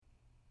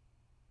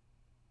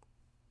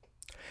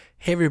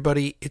Hey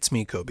everybody, it's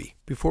me, Kobe.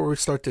 Before we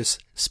start this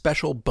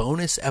special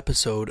bonus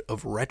episode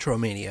of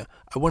Retromania,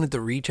 I wanted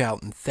to reach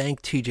out and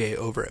thank TJ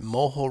over at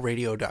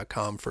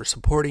moholeradio.com for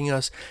supporting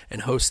us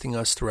and hosting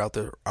us throughout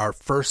our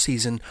first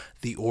season,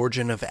 The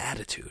Origin of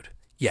Attitude.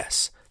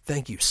 Yes,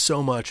 thank you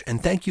so much,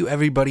 and thank you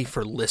everybody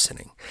for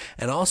listening.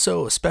 And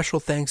also, a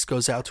special thanks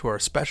goes out to our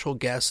special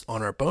guests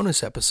on our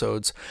bonus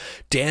episodes,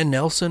 Dan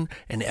Nelson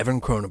and Evan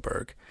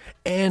Cronenberg.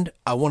 And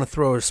I want to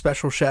throw a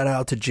special shout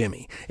out to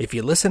Jimmy. If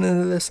you're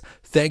listening to this,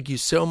 thank you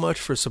so much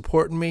for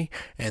supporting me,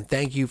 and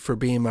thank you for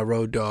being my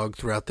road dog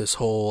throughout this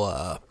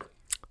whole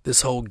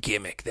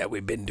gimmick that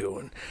we've been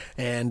doing.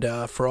 And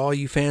for all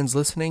you fans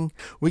listening,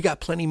 we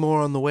got plenty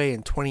more on the way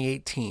in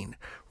 2018.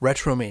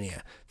 Retromania.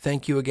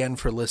 Thank you again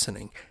for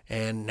listening.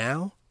 And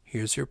now,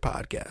 here's your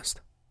podcast.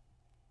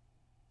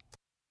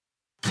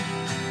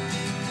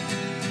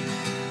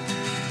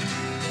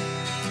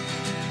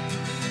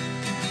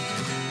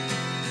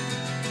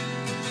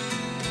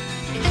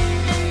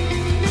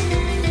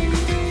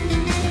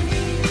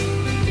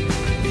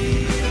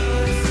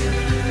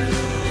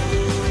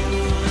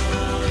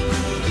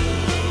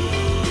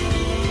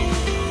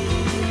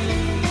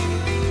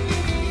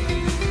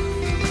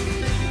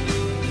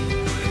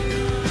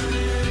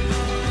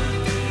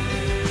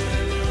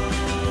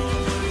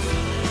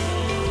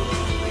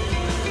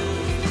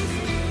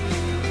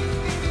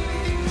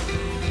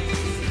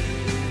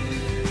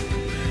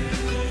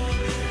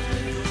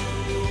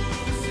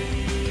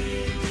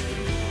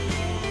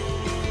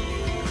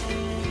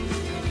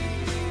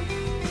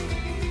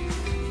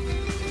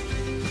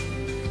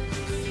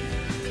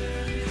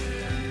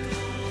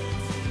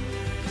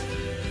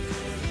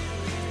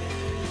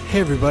 Hey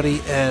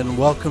everybody, and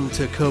welcome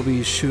to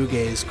Kobe's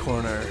Shoegaze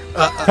Corner.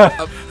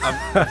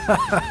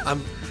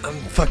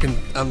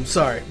 I'm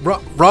sorry.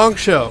 Wrong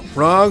show.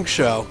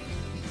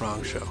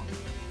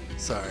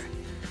 Sorry.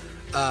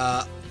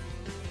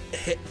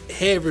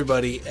 Hey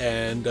everybody,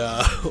 and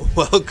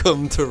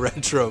welcome to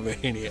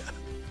Retromania.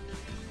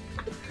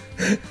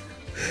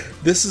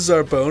 This is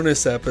our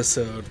bonus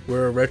episode.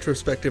 We're a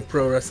retrospective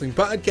pro wrestling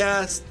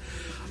podcast.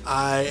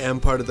 I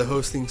am part of the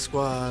hosting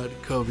squad,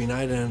 Kobe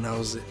Knight, and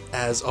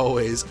as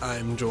always,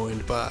 I'm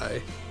joined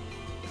by...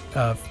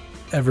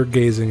 ever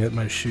gazing at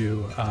my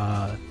shoe,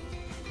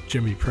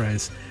 Jimmy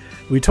Price.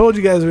 We told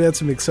you guys we had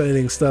some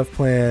exciting stuff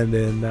planned,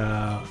 and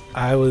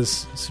I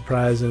was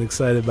surprised and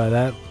excited by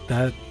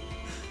that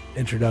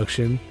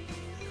introduction.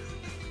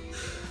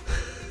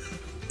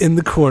 In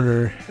the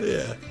corner.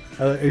 Yeah.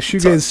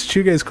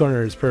 Shoegaze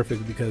Corner is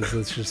perfect because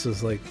it's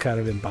just like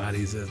kind of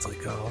embodies it. It's like,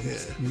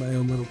 it's my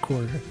own little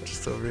corner.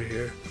 Just over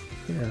here.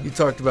 Yeah. You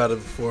talked about it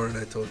before, and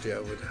I told you I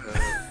would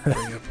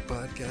bring up a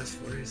podcast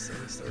for you, so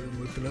I started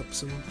whipping up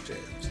some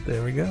jams.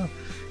 There we go.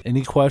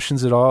 Any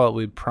questions at all,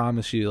 we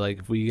promise you, like,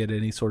 if we get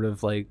any sort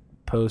of, like,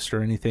 post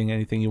or anything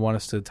you want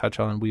us to touch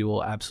on, we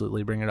will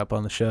absolutely bring it up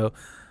on the show.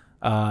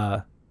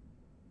 Unless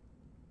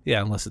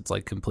it's,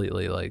 like,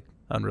 completely, like,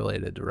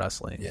 unrelated to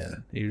wrestling. Yeah.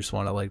 You just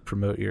want to, like,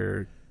 promote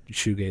your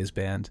shoegaze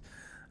band.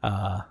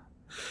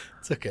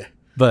 It's okay.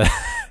 But...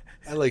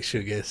 I like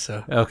shoegaze,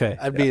 so okay.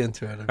 I'd be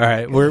into it. All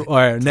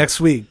right.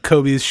 Next week,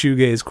 Kobe's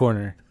Shoegaze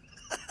Corner.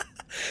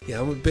 Yeah,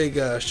 I'm a big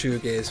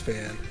shoegaze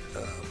fan,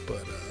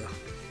 but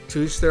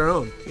to each their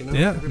own. You know,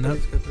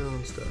 everybody's got their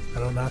own stuff. I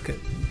don't knock it.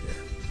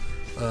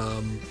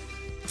 Yeah.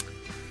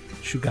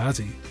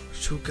 Fugazi.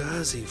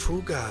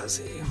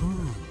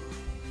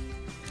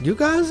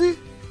 Yugazi?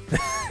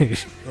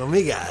 Or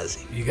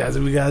Migazi?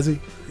 Yugazi.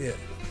 Yeah.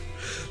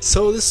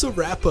 So this is a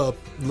wrap-up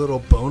little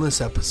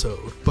bonus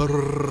episode.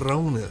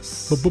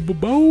 Bonus.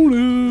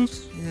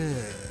 Bonus.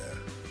 Yeah.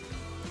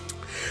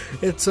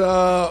 It's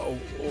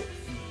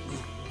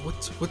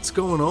what's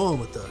going on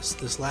with us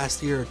this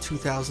last year,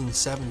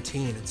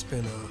 2017? It's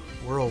been a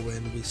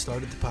whirlwind. We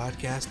started the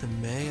podcast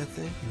in May, I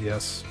think.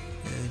 Yes.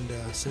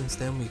 And since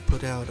then we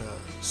put out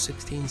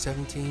 16,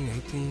 17,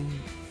 18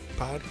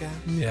 podcasts.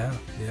 Yeah.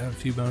 A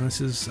few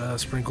bonuses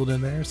sprinkled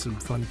in there. Some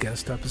fun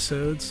guest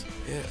episodes.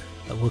 Yeah.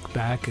 A look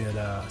back at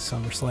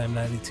SummerSlam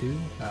 92.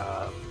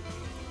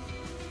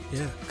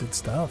 Yeah. Good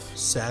stuff.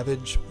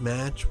 Savage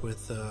match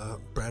with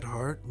Bret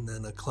Hart, and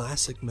then a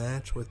classic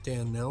match with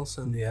Dan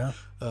Nelson. Yeah.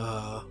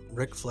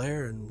 Ric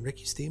Flair and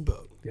Ricky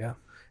Steamboat. Yeah.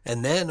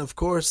 And then, of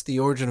course, The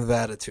Origin of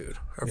Attitude,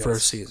 our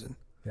first season.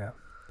 Yeah.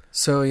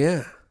 So,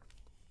 yeah.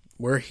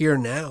 We're here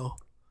now.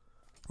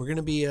 We're going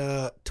to be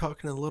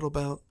talking a little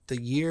about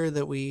the year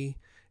that we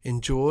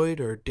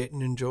enjoyed or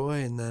didn't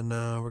enjoy, and then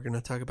we're going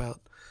to talk about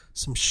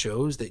some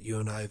shows that you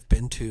and I have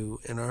been to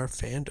in our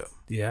fandom.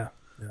 Yeah.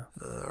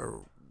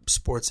 Our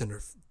sports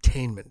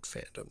entertainment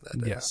fandom,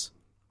 that is.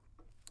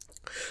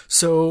 Yeah.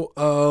 So,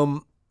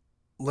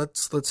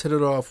 let's hit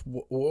it off.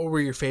 What were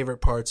your favorite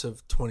parts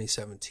of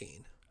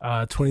 2017?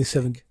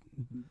 2017.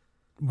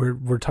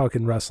 We're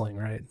talking wrestling,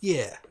 right?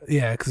 Yeah.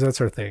 Yeah, because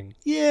that's our thing.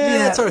 Yeah,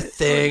 that's our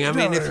thing. I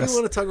mean, if you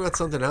want to talk about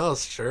something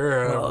else,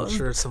 sure. I'm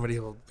sure somebody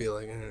will be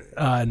like,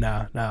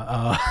 no.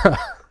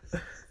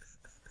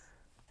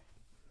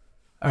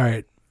 All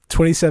right.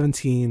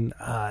 2017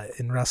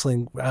 in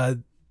wrestling. I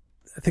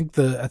think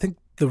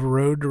the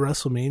road to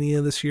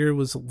WrestleMania this year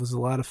was a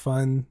lot of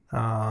fun.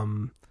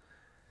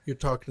 You're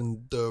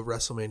talking the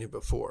WrestleMania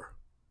before,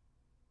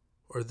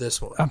 or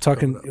this one? I'm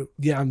talking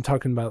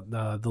about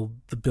the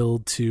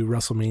build to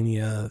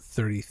WrestleMania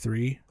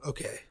 33.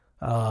 Okay.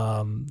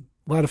 A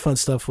lot of fun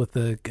stuff with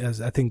as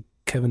I think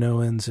Kevin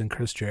Owens and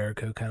Chris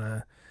Jericho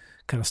kind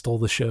of stole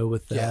the show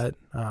with that,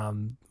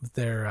 with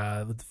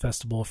their with the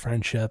Festival of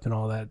Friendship and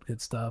all that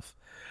good stuff.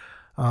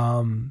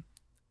 I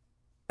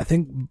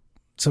think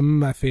some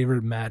of my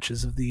favorite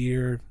matches of the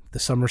year, the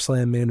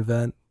SummerSlam main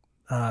event,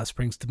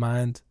 springs to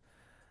mind.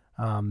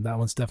 That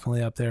one's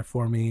definitely up there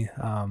for me.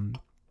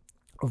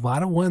 A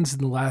lot of ones in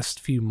the last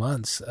few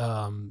months.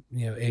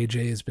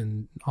 AJ has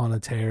been on a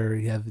tear.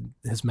 He had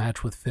his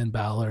match with Finn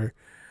Balor,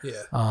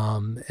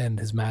 and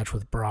his match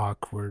with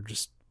Brock were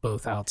just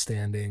both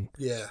outstanding.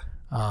 Yeah.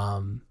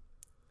 You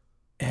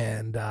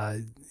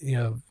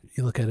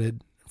look at it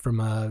from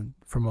a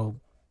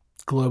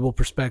global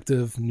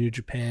perspective, New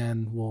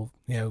Japan. Well,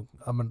 I'm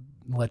gonna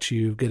let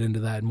you get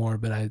into that more,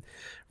 but I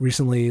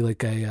recently,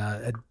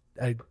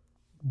 I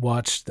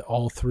watched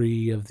all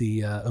three of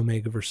the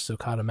Omega versus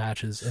Okada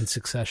matches in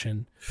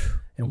succession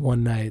in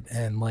one night,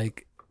 and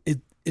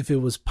if it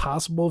was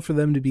possible for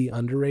them to be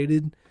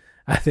underrated,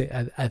 I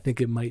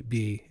think it might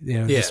be,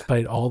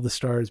 despite all the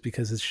stars,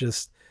 because it's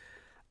just,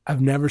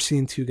 I've never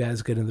seen two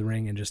guys get in the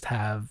ring and just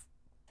have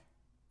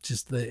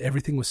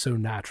everything was so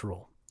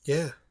natural.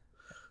 Yeah.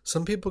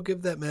 Some people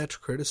give that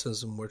match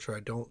criticism, which I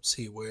don't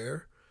see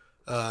where.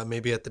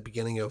 Maybe at the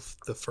beginning of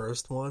the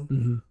first one.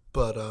 Mm-hmm.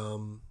 But,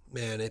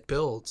 man, it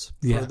builds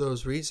for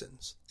those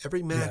reasons.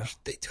 Every match,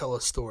 they tell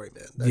a story,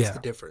 man. That's the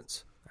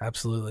difference.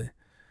 Absolutely.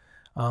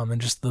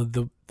 And just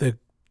the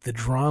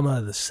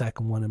drama, the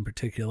second one in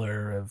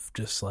particular, of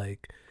just the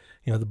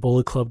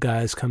Bullet Club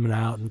guys coming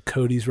out and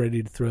Cody's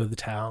ready to throw the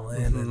towel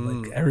in,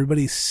 and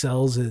everybody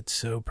sells it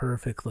so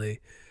perfectly.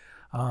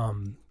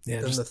 Then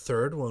the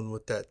third one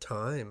with that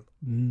time,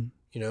 the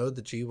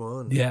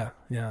G1.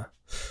 Yeah.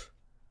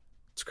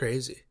 It's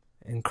crazy.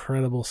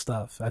 Incredible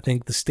stuff. I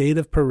think the state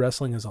of pro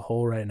wrestling as a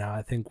whole right now,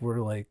 I think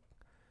we're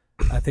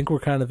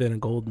kind of in a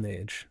golden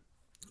age.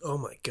 Oh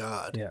my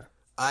God. Yeah.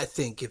 I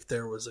think if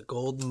there was a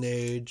golden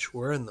age,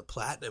 we're in the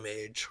platinum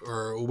age,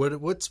 or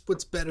what's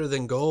better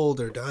than gold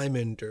or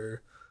diamond,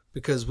 or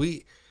because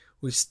we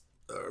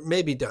or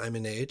maybe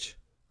diamond age.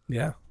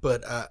 Yeah.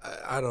 But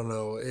I don't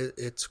know.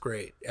 It's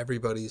great.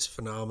 Everybody's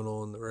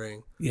phenomenal in the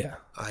ring. Yeah.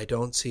 I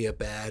don't see a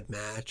bad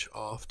match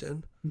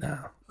often. No.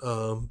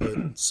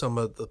 But some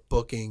of the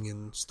booking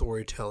and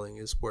storytelling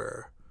is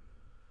where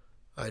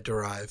I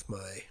derive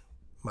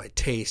my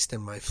taste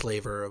and my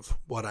flavor of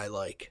what I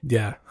like.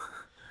 Yeah.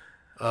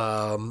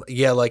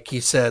 Like you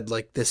said,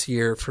 this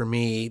year for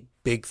me,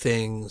 big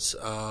things.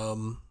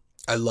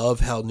 I love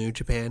how New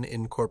Japan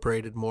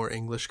incorporated more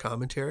English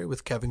commentary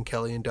with Kevin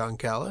Kelly and Don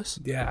Callis.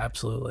 Yeah,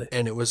 absolutely.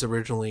 And it was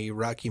originally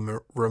Rocky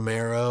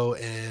Romero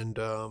and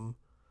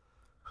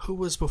who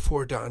was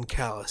before Don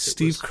Callis?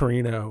 Steve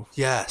Corino.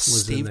 Yes,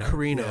 Steve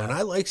Corino. Yeah. And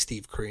I like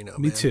Steve Corino.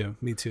 Me too.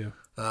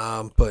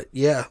 But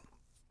yeah,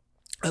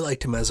 I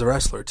liked him as a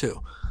wrestler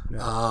too.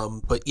 Yeah.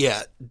 But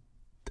yeah,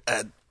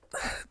 I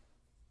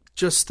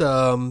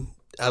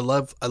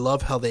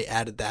love how they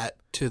added that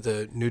to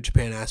the New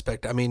Japan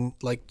aspect. I mean,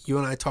 like you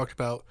and I talked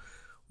about,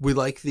 we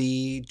like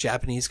the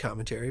Japanese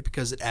commentary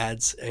because it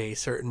adds a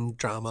certain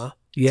drama.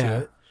 Yeah. To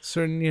it.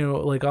 Certain,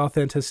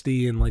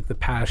 authenticity and the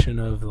passion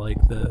of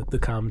the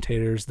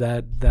commentators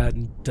that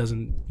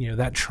doesn't,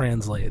 that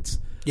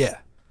translates. Yeah.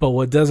 But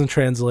what doesn't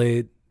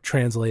translate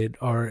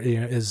are,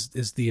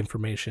 is the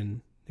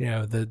information,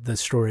 the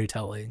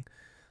storytelling.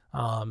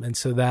 And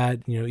so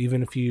that,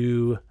 even if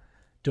you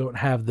don't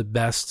have the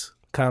best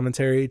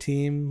commentary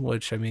team,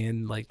 which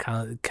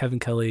Kevin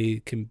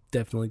Kelly can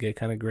definitely get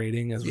kind of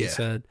grating, as we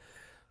said.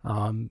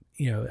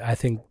 I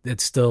think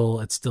it's still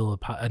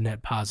a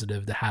net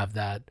positive to have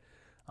that.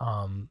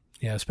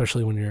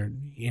 Especially when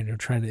you're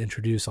trying to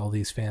introduce all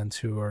these fans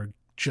who are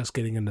just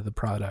getting into the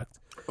product.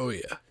 Oh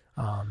yeah,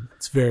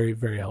 it's very,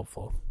 very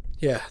helpful.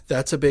 Yeah,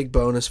 that's a big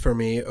bonus for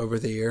me over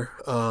the year.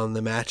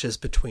 The matches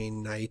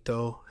between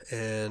Naito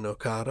and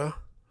Okada.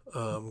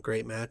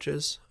 Great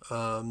matches.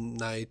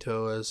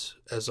 Naito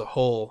as a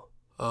whole,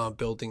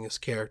 building his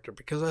character,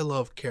 because I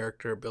love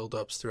character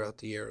build-ups throughout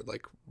the year,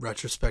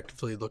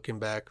 retrospectively looking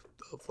back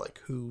of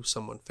who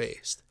someone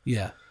faced.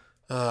 Yeah.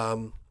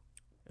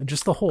 And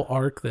just the whole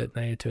arc that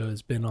Naito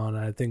has been on.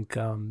 I think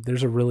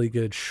there's a really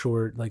good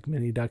short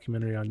mini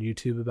documentary on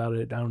YouTube about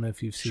it. I don't know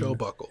if you've seen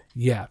Showbuckle.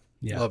 Yeah.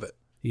 Love it.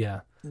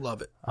 Yeah.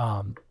 Love it.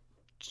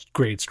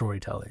 Great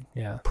storytelling.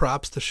 Yeah.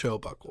 Props to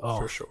Showbuckle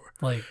for sure.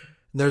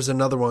 There's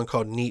another one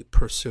called Neat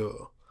Pursuit.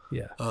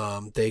 Yeah.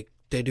 They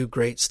do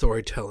great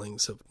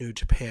storytellings of New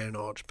Japan,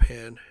 All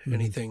Japan,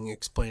 anything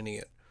explaining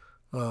it.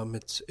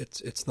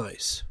 It's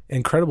nice.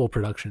 Incredible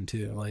production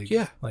too.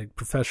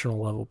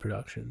 Professional level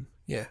production.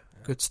 Yeah.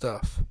 Good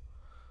stuff.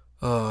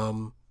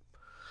 Man,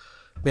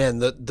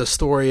 the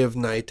story of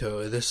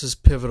Naito, this is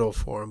pivotal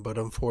for him, but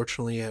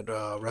unfortunately at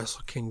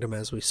Wrestle Kingdom,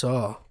 as we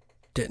saw,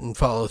 didn't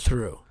follow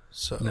through.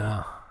 So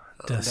no.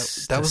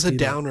 That was a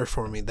downer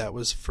for me. That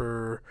was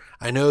for,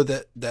 I know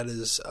that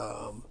is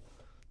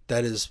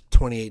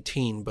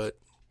 2018, but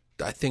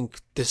I think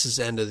this is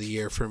end of the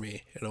year for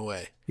me in a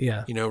way.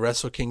 Yeah.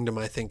 Wrestle Kingdom,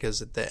 I think,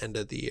 is at the end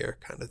of the year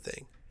kind of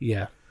thing.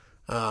 Yeah.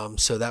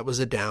 So that was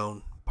a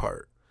down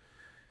part.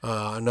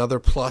 Another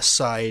plus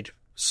side,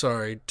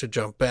 sorry to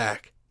jump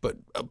back, but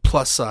a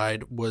plus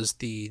side was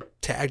the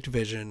tag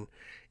division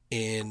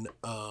in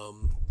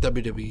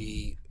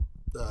WWE.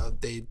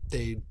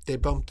 They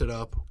bumped it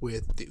up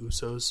with the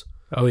Usos.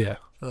 Oh yeah.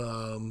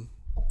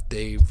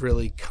 They've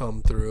really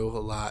come through a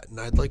lot, and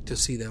I'd like to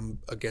see them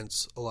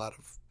against a lot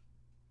of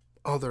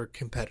other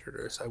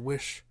competitors. I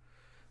wish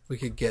we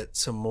could get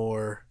some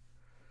more.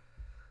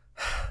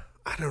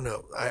 I don't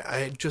know.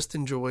 I just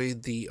enjoy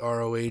the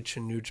ROH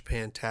and New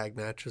Japan tag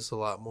matches a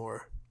lot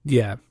more.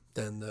 Yeah.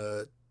 Than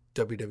the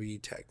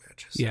WWE tag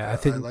matches. Yeah, I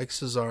like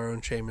Cesaro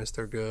and Sheamus.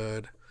 They're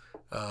good.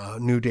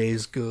 New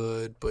Day's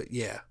good, but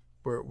yeah,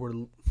 we're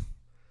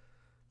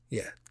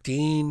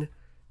Dean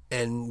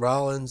and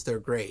Rollins, they're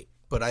great,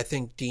 but I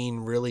think Dean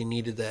really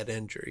needed that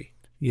injury.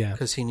 Yeah,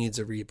 because he needs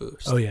a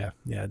reboost. Oh yeah.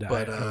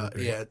 But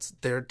it's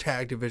their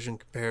tag division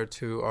compared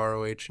to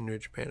ROH and New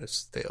Japan is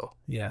stale.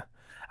 Yeah,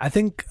 I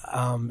think,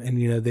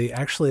 and they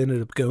actually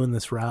ended up going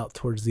this route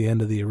towards the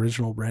end of the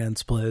original brand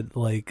split.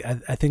 Like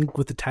I think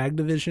with the tag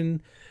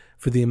division,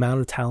 for the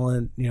amount of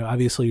talent,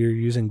 obviously you're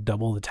using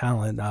double the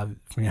talent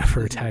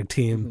for a tag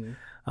team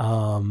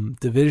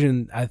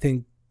division. I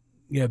think,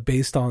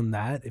 based on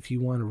that, if you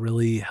want a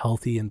really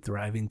healthy and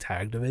thriving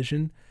tag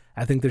division,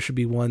 I think there should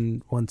be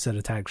one set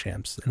of tag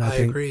champs. And I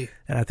agree.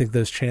 And I think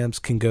those champs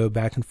can go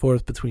back and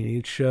forth between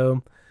each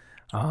show,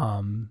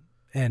 and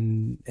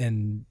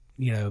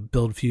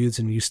build feuds,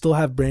 and you still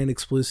have brand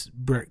exclusive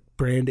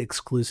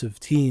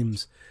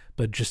teams,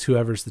 but just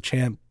whoever's the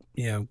champ,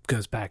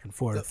 goes back and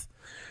forth.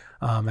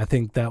 I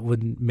think that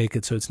would make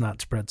it so it's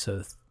not spread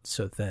so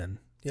thin.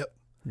 Yep.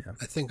 Yeah.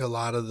 I think a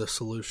lot of the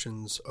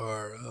solutions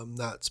are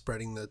not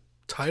spreading the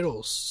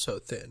titles so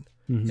thin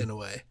in a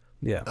way.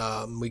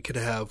 Yeah. We could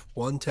have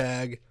one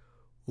tag,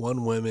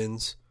 one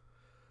women's,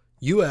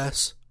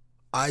 US,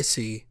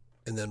 IC,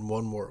 and then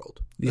one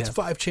world. That's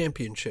 5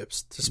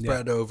 championships to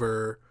spread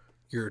over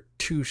your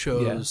 2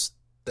 shows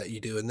that you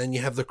do. And then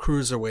you have the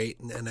Cruiserweight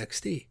and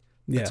NXT.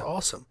 That's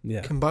awesome.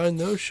 Yeah. Combine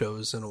those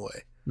shows in a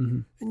way.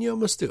 And you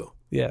almost do.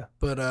 Yeah.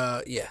 But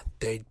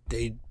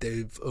they've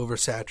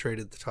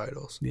oversaturated the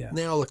titles. Yeah. And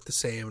they all look the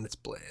same and it's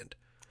bland.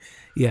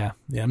 Yeah.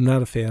 I'm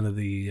not a fan of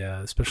the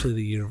especially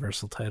the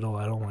Universal title.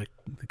 I don't like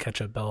the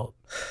ketchup belt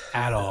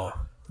at all.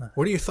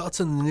 What are your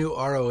thoughts on the new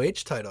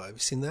ROH title? Have you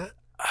seen that?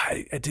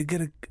 I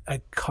did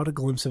I caught a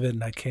glimpse of it,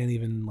 and I can't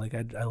even,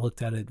 I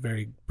looked at it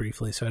very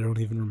briefly, so I don't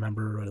even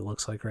remember what it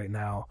looks like right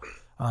now.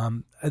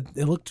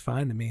 It looked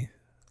fine to me.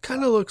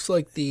 Kind of looks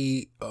like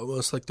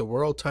almost like the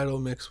world title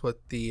mixed with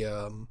the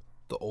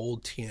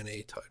old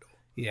TNA title.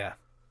 Yeah.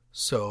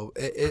 So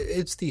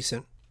it's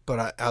decent,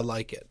 but I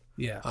like it.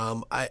 Yeah.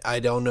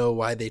 I don't know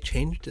why they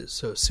changed it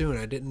so soon.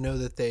 I didn't know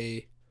that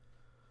they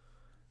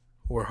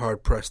were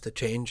hard pressed to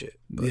change it.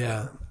 But,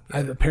 yeah.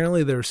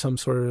 Apparently there was some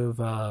sort of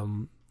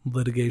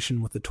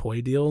litigation with the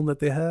toy deal that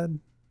they had,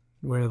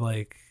 where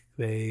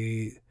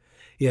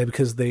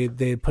because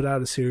they put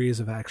out a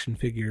series of action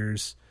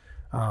figures.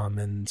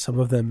 And some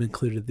of them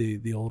included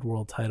the old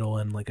world title,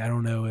 and I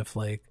don't know if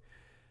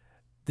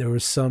there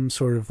was some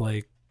sort of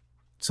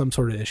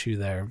issue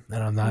there,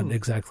 and I'm not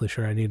exactly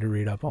sure. I need to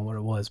read up on what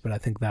it was, but I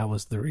think that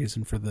was the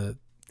reason for the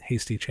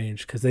hasty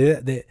change, because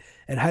it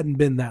hadn't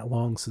been that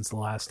long since the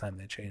last time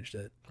they changed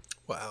it.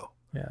 Wow.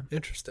 Yeah.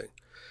 Interesting.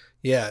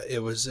 Yeah,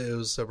 it was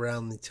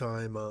around the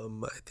time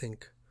I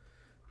think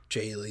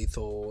Jay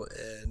Lethal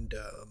and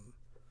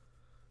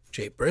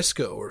Jay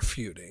Briscoe were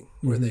feuding,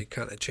 where they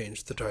kind of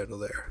changed the title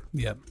there.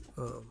 Yep.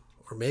 Or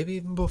maybe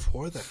even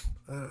before that.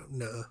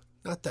 No,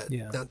 not that.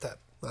 Yeah. Not that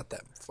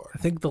far. I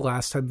think the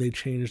last time they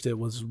changed it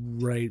was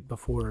right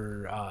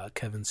before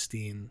Kevin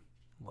Steen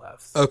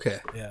left.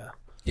 Okay. Yeah.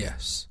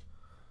 Yes.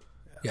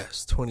 Yeah.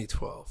 Yes,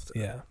 2012.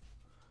 Then. Yeah.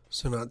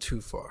 So not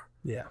too far.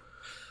 Yeah.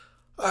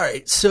 All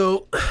right.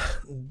 So,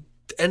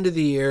 end of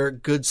the year,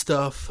 good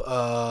stuff.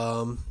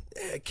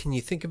 Can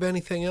you think of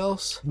anything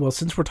else? Well,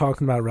 since we're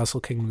talking about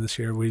Wrestle Kingdom this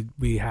year,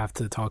 we have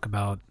to talk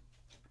about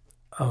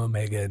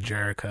Omega and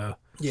Jericho.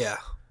 Yeah.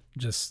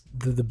 Just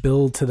the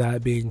build to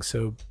that being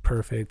so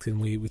perfect,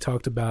 and we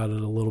talked about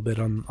it a little bit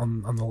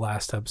on the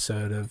last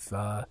episode of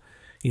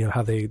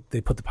how they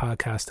put the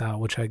podcast out,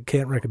 which I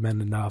can't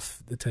recommend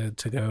enough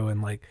to go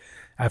and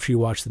after you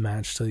watch the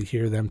match to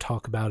hear them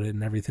talk about it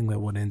and everything that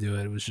went into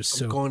it. It was just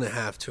I'm going to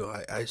have to.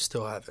 I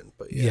still haven't,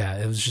 but yeah,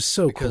 it was just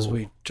so because cool.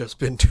 We've just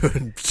been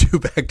doing 2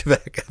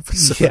 back-to-back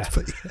episodes. Yeah.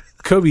 But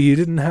Kobe, you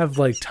didn't have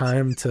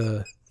time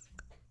to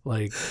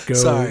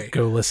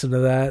go listen to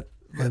that.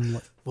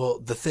 And well,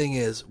 the thing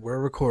is, we're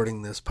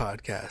recording this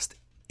podcast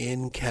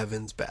in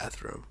Kevin's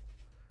bathroom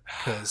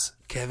because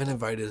Kevin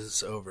invited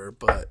us over,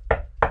 but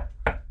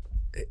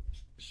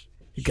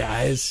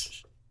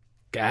guys,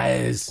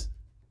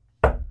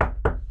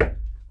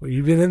 well,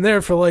 you've been in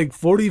there for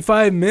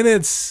 45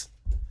 minutes.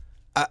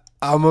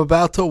 I'm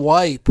about to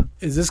wipe.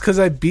 Is this because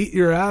I beat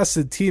your ass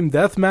at Team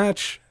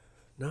Deathmatch?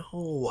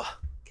 No.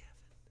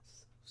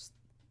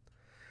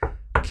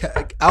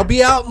 I'll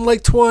be out in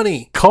like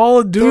 20. Call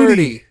of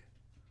Duty. 30.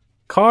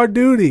 Call of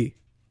Duty.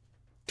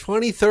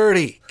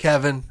 2030,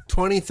 Kevin.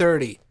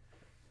 2030.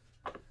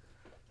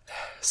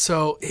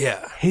 So,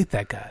 yeah. Hate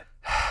that guy.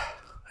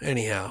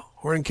 Anyhow,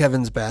 we're in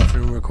Kevin's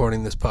bathroom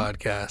recording this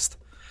podcast.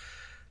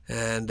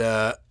 And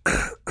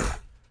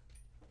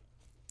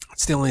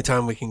it's the only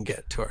time we can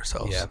get to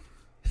ourselves. Yeah.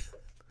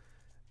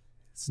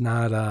 It's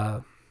not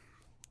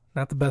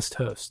the best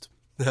host.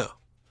 No.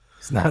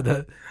 It's not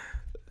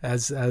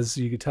as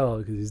you could tell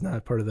because he's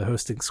not part of the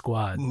hosting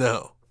squad.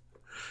 No,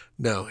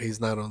 he's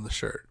not on the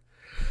shirt.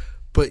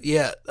 But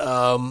yeah,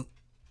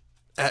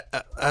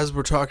 as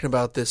we're talking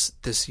about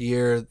this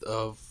year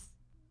of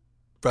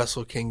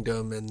Wrestle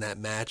Kingdom and that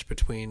match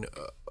between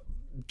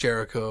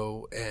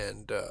Jericho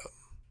and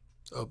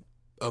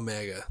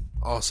Omega,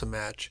 awesome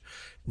match.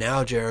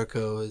 Now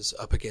Jericho is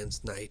up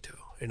against Naito,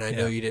 and I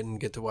know you didn't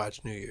get to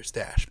watch New Year's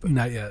Dash, but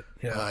not yet.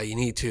 Yeah, you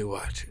need to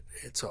watch it.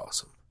 It's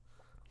awesome.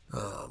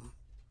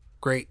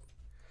 Great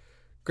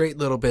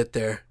little bit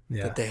there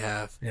that they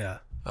have. Yeah.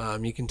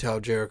 You can tell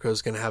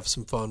Jericho's going to have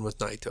some fun with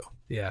Naito.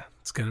 Yeah,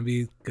 it's gonna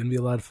be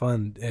a lot of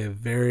fun.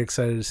 Very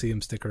excited to see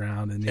him stick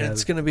around, and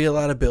it's going to be a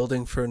lot of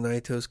building for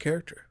Naito's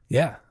character.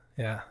 Yeah,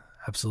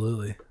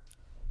 absolutely.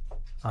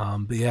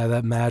 But yeah,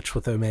 that match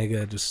with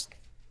Omega just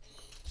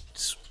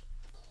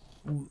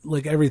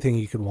like everything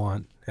you could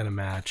want in a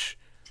match,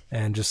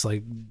 and just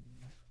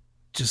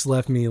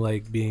left me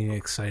like being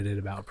excited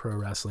about pro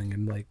wrestling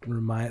and a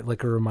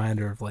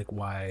reminder of like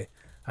why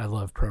I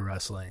love pro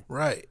wrestling.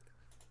 Right.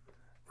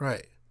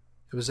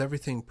 It was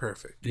everything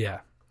perfect.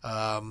 Yeah.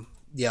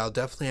 I'll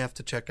definitely have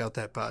to check out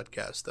that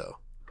podcast though.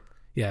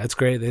 Yeah, it's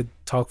great. They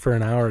talk for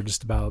an hour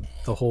just about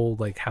the whole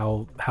like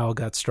how it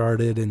got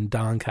started and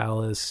Don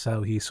Callis,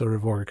 how he sort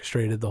of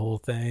orchestrated the whole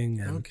thing.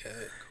 And okay.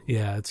 Cool.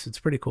 Yeah, it's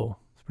pretty cool.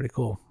 It's pretty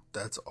cool.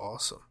 That's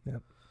awesome.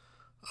 Yep.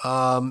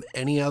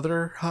 Any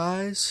other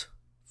highs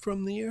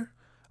from the year?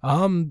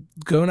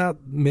 Going out,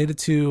 made it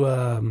to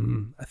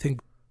I think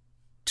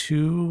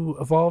 2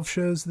 Evolve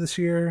shows this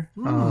year.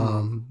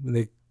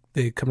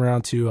 They come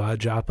around to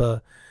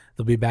Joppa.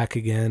 They'll be back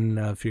again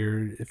if you're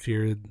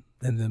in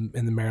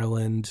the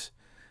Maryland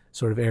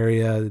sort of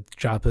area.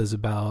 Joppa is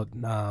about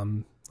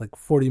like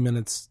 40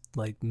 minutes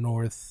like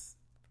northeast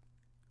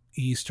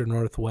or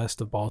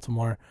northwest of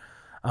Baltimore.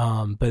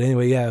 But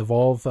anyway, yeah,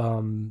 Evolve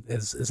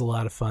is a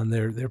lot of fun.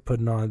 They're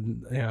putting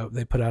on,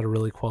 they put out a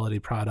really quality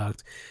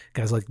product.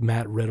 Guys like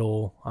Matt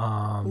Riddle.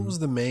 What was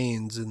the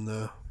mains in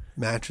the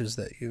matches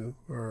that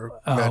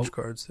match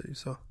cards that you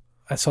saw?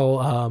 I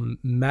saw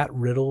Matt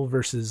Riddle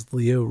versus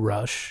Leo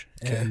Rush,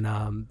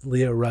 and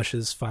Leo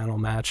Rush's final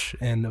match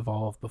in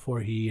Evolve before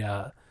he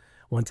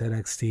went to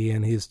NXT,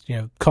 and he's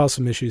caused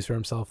some issues for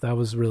himself. That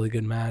was a really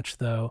good match,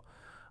 though.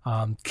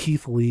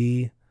 Keith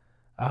Lee,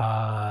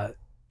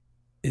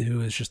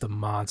 who is just a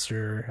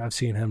monster. I've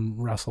seen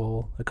him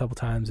wrestle a couple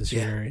times this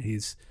year.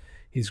 He's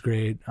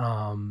great.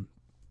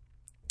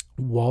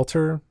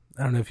 Walter,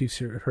 I don't know if you've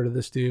heard of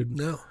this dude.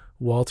 No.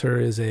 Walter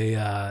is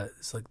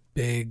it's like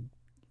big,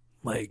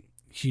 like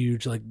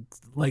huge,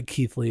 like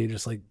Keith Lee,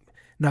 just like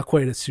not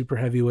quite a super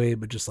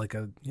heavyweight, but just like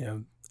a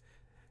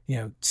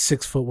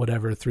 6 foot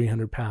whatever,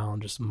 300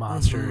 pound, just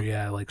monster. Mm-hmm.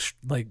 Yeah, like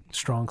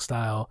strong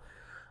style.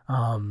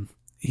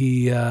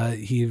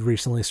 He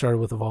recently started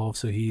with Evolve,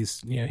 so he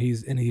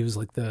was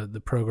like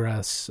the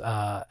Progress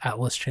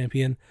Atlas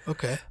champion.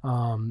 Okay.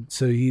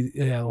 So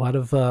a lot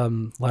of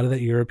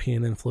that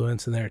European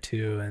influence in there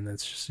too, and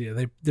it's just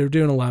they're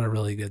doing a lot of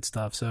really good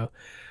stuff. So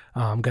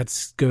got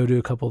to go to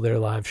a couple of their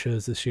live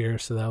shows this year,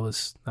 so that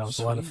was Sweet.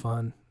 A lot of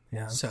fun.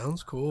 Yeah,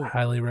 sounds cool. I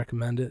highly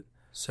recommend it.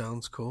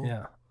 Sounds cool.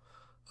 Yeah.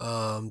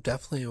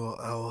 Definitely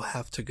I will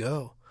have to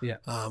go. Yeah.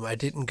 I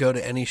didn't go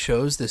to any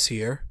shows this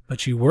year.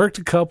 But you worked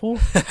a couple?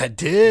 I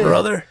did.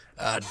 Brother.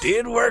 I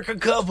did work a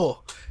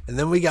couple. And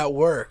then we got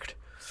worked.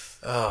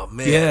 Oh,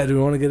 man. Yeah, do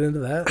we want to get into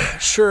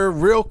that? Sure,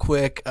 real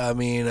quick. I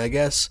mean, I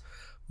guess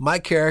my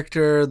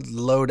character,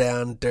 low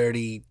down,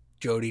 dirty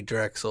Jody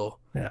Drexel.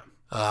 Yeah.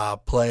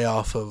 Play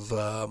off of,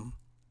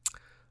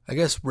 I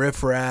guess,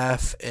 Riff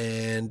Raff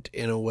and,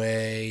 in a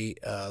way,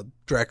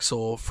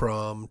 Drexel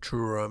from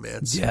True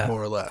Romance,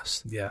 more or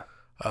less. Yeah.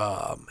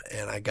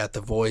 And I got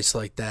the voice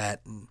like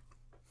that. And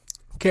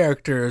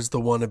character is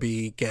the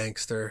wannabe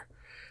gangster.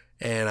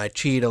 And I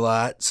cheat a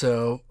lot.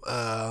 So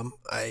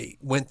I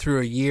went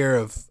through a year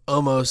of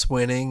almost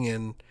winning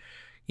and,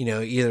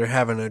 either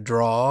having a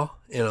draw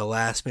in a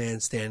last man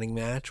standing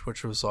match,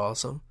 which was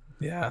awesome.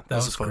 Yeah, that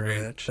was a fun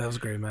great. Match. That was a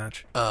great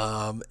match.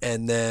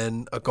 And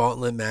then a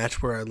gauntlet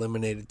match where I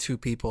eliminated 2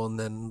 people, and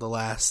then the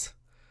last,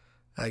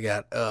 I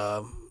get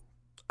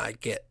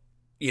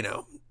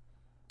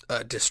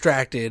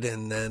distracted,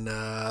 and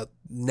then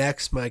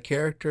next my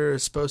character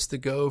is supposed to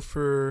go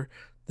for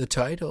the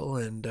title,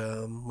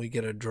 and we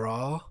get a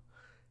draw,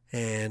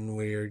 and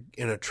we're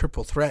in a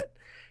triple threat,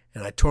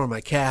 and I tore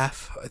my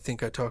calf. I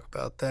think I talk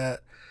about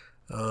that.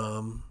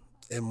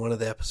 in one of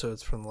the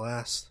episodes from the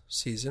last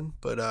season.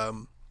 But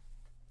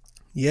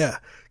yeah,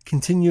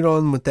 continued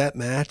on with that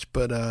match,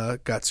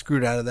 but got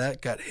screwed out of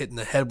that. Got hit in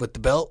the head with the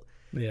belt.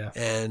 Yeah.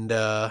 And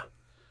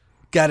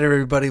got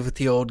everybody with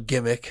the old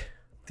gimmick,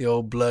 the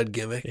old blood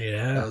gimmick.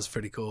 Yeah. That was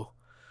pretty cool.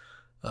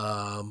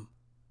 And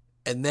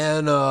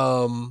then,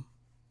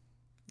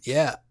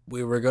 yeah,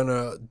 we were going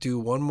to do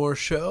one more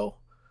show,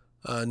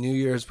 New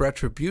Year's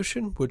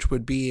Retribution, which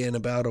would be in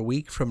about a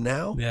week from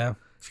now. Yeah.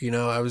 You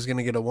know, I was going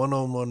to get a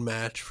one-on-one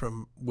match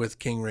with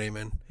King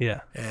Raymond.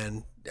 Yeah.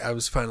 And I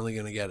was finally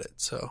going to get it,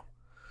 so.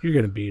 You're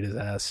going to beat his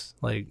ass,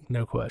 like,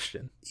 no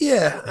question.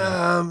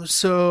 Yeah.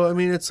 So, I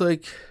mean, it's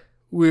like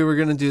we were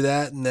going to do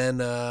that, and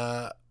then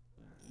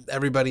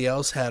everybody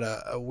else had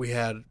we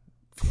had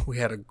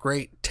a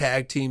great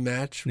tag team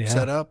match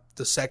set up,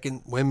 the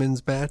second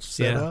women's match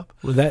set up.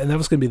 Well, that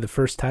was going to be the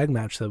first tag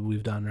match that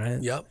we've done,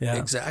 right? Yep, yeah.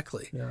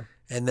 Exactly. Yeah.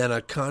 And then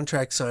a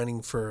contract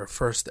signing for a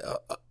first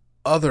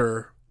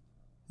other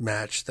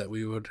match that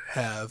we would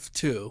have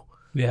too.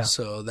 Yeah.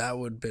 So that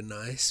would have been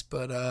nice.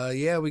 But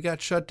yeah, we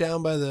got shut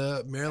down by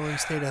the Maryland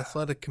State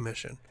Athletic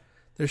Commission.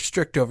 They're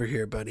strict over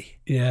here, buddy.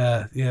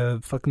 Yeah,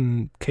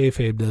 fucking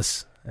kayfabed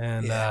us.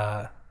 And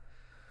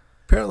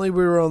apparently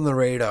we were on the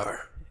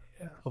radar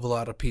of a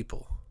lot of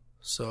people.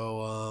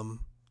 So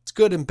it's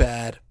good and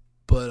bad.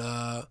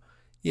 But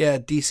yeah,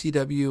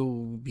 DCW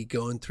will be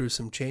going through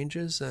some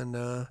changes,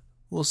 and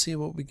we'll see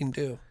what we can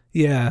do.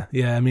 Yeah.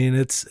 I mean,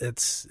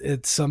 it's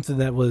something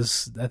that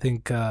was, I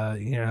think,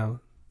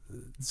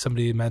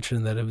 somebody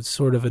mentioned that it was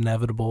sort of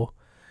inevitable.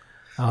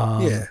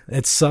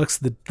 It sucks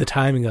the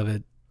timing of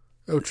it.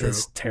 Oh, true.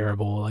 It's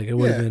terrible. Like it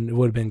would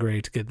have been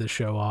great to get the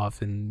show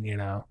off, and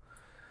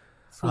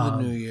for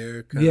the new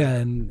year.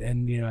 And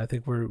I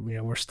think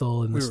we're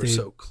still in the state. We were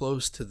so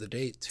close to the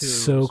date too.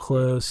 So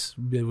close.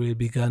 We had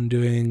begun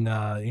doing.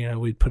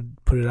 We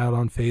put it out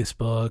on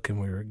Facebook, and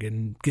we were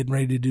getting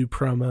ready to do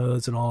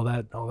promos and all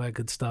that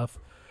good stuff.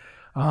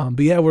 But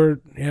yeah, we're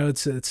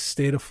it's a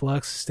state of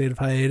flux, state of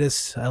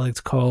hiatus. I like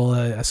to call.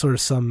 I sort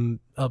of sum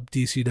up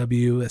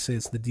DCW. I say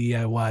it's the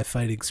DIY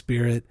fighting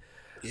spirit.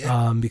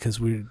 Yeah. Because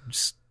we're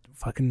just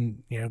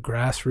fucking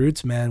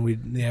grassroots, man. We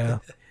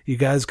you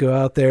guys go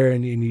out there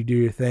and you do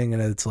your thing,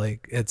 and it's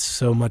like it's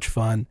so much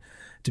fun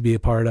to be a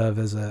part of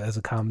as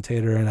a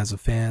commentator and as a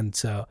fan.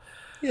 So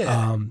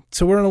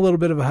so we're in a little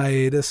bit of a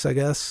hiatus, I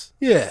guess.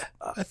 Yeah,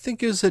 I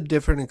think it was a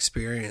different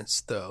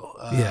experience though.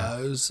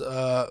 It was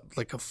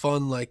like a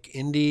fun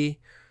indie,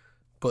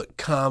 but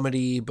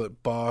comedy,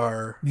 but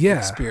bar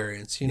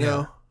experience. You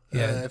know.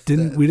 Yeah,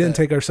 we didn't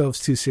take ourselves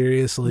too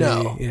seriously.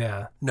 No.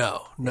 Yeah.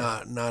 No,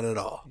 not at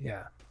all.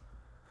 Yeah.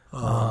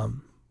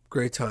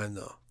 Great time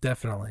though.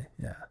 Definitely.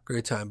 Yeah.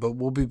 Great time. But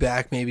we'll be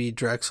back. Maybe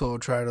Drexel will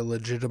try to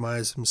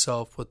legitimize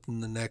himself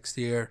within the next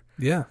year.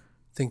 Yeah.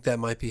 I think that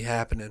might be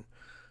happening.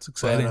 It's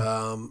exciting.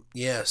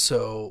 But,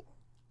 so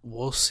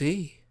we'll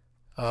see.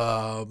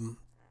 That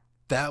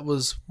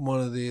was one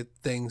of the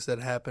things that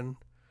happened.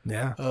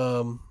 Yeah.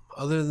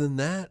 Other than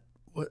that,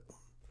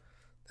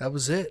 that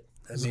was it.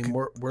 I mean,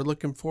 we're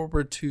looking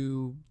forward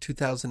to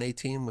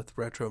 2018 with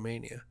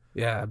Retromania.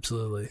 Yeah,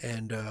 absolutely.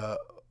 And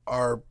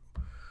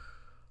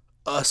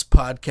us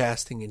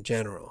podcasting in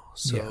general.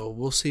 So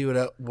we'll see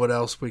what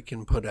else we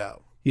can put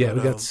out. Yeah,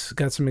 we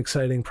got some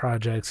exciting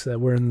projects that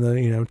we're in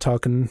the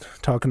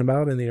talking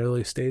about in the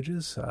early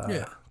stages.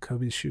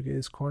 Kobe's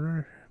Shoegaze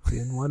Corner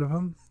being one of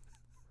them.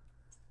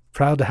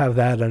 Proud to have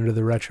that under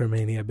the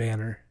Retromania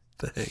banner.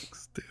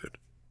 Thanks,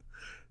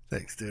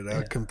 dude.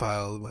 I'll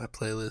compile my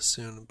playlist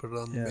soon and put it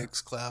on the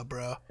Mixcloud,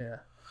 bro. Yeah.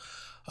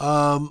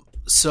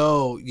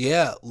 So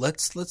yeah,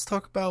 let's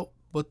talk about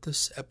what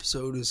this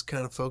episode is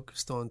kind of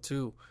focused on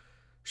too.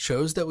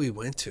 Shows that we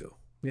went to.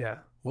 Yeah.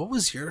 What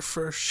was your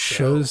first show?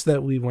 Shows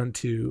that we went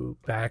to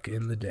back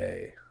in the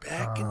day.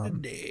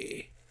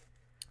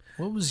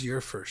 What was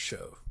your first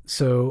show?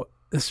 So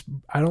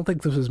I don't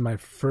think this was my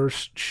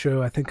first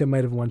show. I think I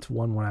might have went to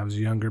one when I was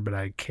younger, but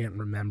I can't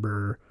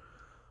remember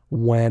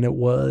when it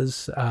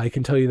was. I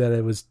can tell you that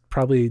it was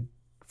probably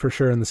for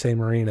sure in the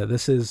same arena.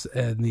 This is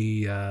in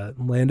the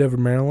Landover,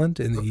 Maryland,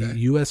 in the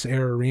U.S.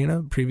 Air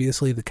Arena,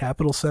 previously the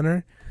Capitol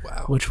Center.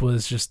 Wow. Which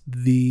was just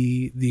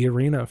the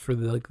arena for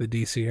the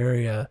DC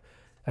area.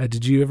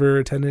 Did you ever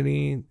attend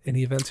any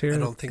events here? I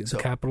don't think so.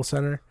 The Capitol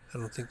Center? I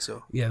don't think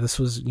so. Yeah, this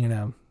was,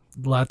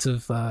 lots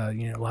of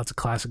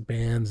classic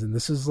bands, and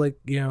this is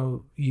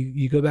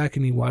you go back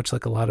and you watch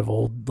a lot of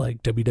old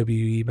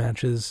WWE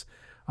matches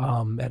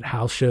at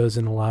house shows,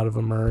 and a lot of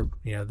them are,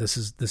 this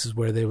is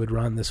where they would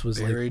run. This was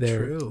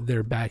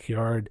their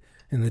backyard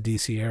in the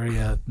DC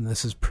area, and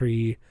this is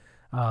pre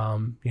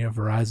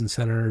Verizon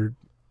Center,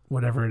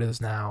 whatever it is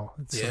now.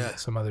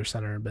 It's some other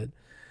center, but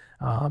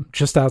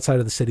just outside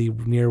of the city,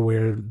 near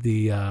where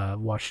the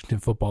Washington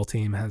football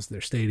team has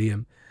their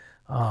stadium.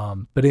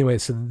 But anyway,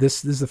 so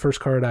this is the first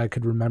card I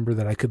could remember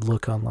that I could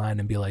look online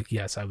and be like,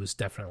 yes, I was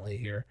definitely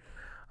here.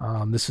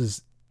 This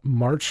is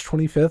March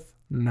 25th,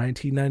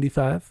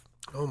 1995.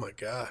 Oh my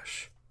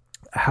gosh.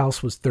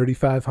 House was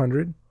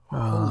 3,500.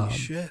 Holy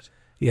shit.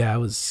 Yeah, I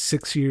was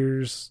 6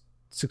 years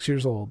 6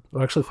 years old.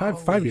 Well, actually, five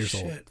Holy years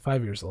shit. old.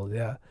 5 years old,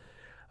 yeah.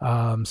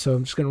 So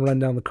I'm just going to run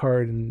down the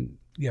card and,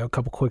 a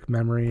couple quick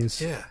memories.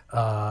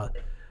 Yeah.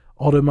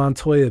 Aldo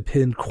Montoya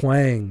pinned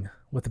Quang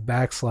with a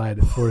backslide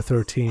at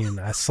 413.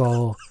 I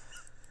saw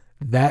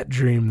that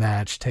dream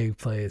match take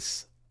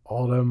place.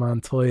 Aldo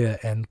Montoya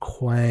and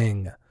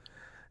Quang.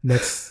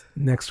 Next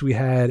we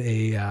had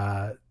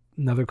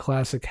another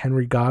classic.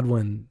 Henry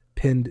Godwin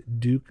pinned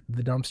Duke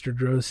the Dumpster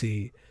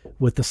Drosy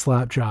with the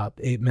slap drop,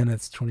 8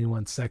 minutes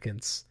 21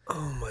 seconds.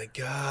 Oh my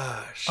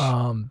gosh.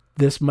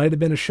 This might have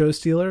been a show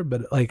stealer,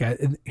 but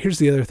here's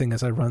the other thing.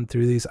 As I run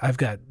through these, I've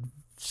got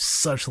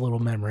such little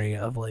memory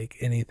of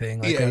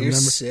anything. You're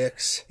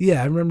 6.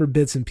 Yeah, I remember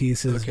bits and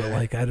pieces, Okay. but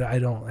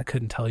I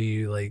couldn't tell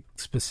you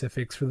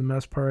specifics for the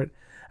most part.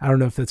 I don't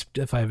know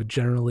if I have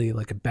generally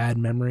a bad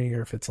memory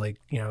or if it's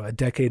a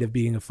decade of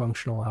being a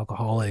functional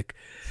alcoholic,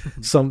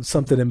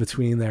 something in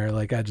between there.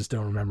 I just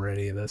don't remember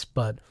any of this.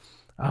 But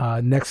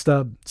next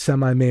up,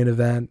 semi-main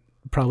event,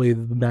 probably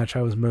the match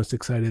I was most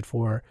excited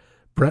for: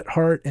 Bret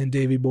Hart and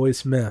Davey Boy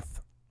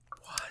Smith.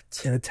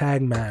 What? In a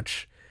tag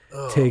match,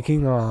 Oh.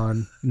 taking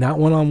on, not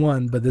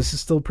one-on-one, but this is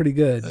still pretty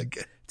good.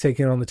 Okay.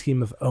 Taking on the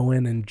team of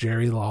Owen and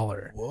Jerry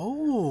Lawler.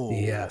 Whoa.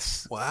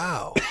 Yes.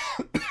 Wow.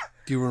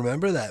 Do you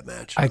remember that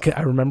match? I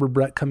remember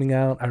Brett coming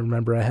out. I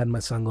remember I had my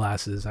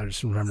sunglasses. I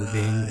just remember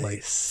being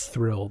Nice.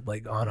 thrilled,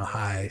 on a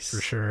high Nice. for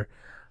sure.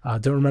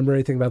 Don't remember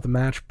anything about the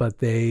match, but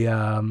they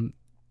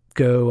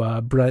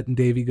go. Brett and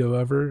Davey go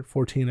over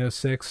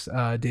 14:06.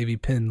 Davey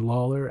pinned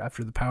Lawler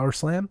after the power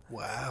slam.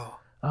 Wow.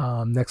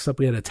 Next up,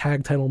 we had a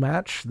tag title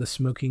match. The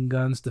Smoking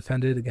Guns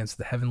defended against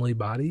the Heavenly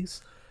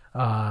Bodies,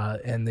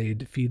 and they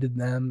defeated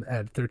them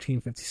at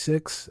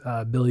 13:56.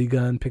 Billy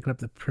Gunn picking up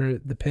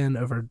the pin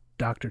over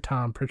Dr.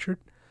 Tom Pritchard.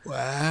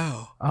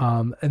 Wow.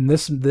 And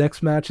the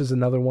next match is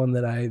another one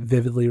that I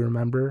vividly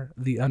remember: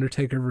 The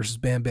Undertaker versus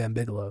Bam Bam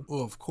Bigelow.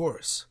 Well, of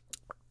course.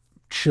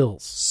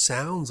 Chills,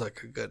 Sounds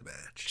like a good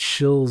match.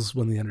 chills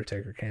when the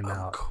Undertaker came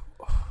out.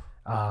 Cool.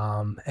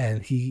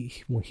 And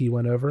he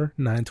went over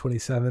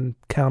 9:27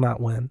 count out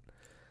win.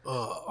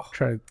 Oh.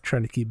 Trying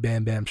to keep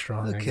Bam Bam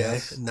strong. I Okay.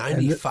 guess.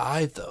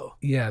 95 though.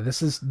 Yeah,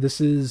 this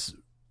is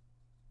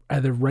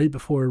either right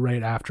before or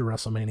right after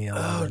WrestleMania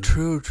 11.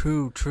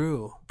 Oh,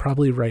 true.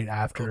 Probably right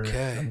after.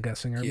 Okay. I'm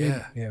guessing, or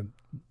Yeah. maybe,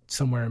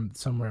 somewhere in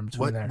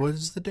between there. What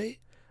is the date?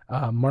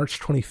 March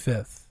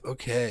 25th.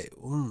 Okay.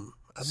 I'm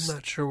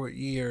not sure what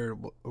year,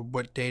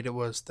 what date it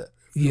was that.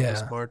 Yeah. It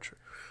was March.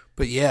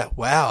 But yeah,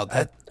 wow,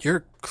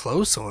 you're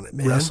close on it,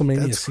 man.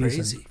 WrestleMania That's season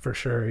crazy. for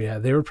sure. Yeah,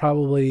 it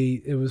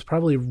was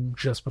probably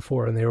just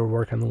before, and they were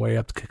working their way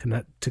up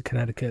to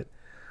Connecticut.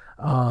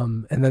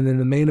 And then in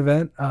the main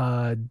event,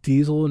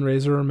 Diesel and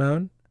Razor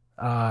Ramon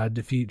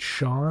defeat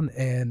Sean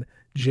and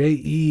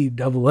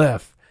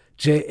JEFF,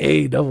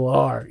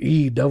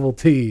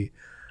 JARRETT.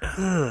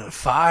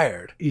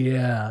 Fired.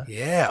 Yeah.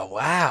 Yeah,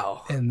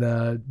 wow.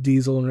 And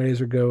Diesel and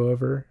Razor go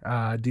over.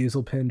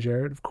 Diesel pinned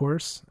Jarrett, of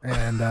course,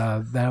 and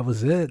that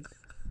was it.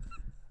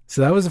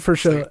 So that was the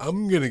first show.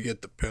 I'm going to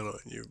get the pin on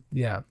you.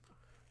 Yeah.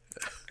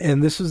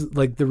 And this was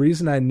the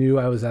reason I knew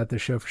I was at the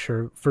show for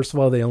sure. First of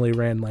all, they only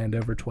ran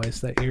Landover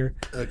twice that year.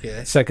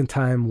 Okay. Second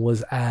time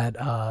was at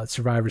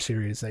Survivor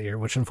Series that year,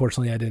 which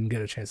unfortunately I didn't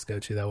get a chance to go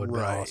to. That would have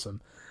been Right.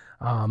 awesome.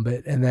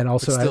 And then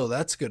also, But still,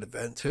 that's a good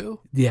event too.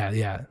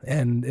 yeah.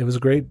 And it was a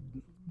great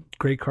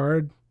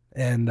card.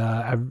 And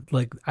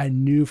I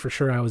knew for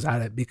sure I was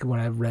at it because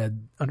when I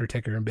read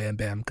Undertaker and Bam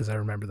Bam, because I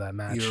remember that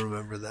match. You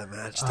remember that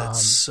match?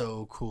 That's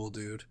so cool,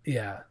 dude.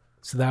 Yeah.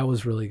 So that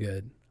was really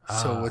good.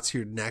 So what's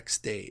your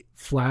next date?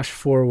 Flash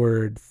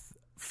forward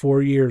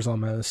 4 years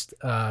almost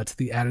to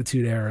the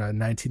Attitude Era,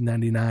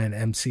 1999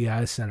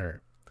 MCI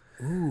Center.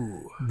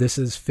 Ooh. This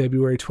is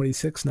February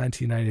 26,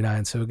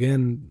 1999. So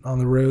again, on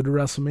the road to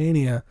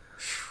WrestleMania.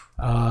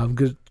 I'm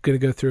going to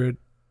go through it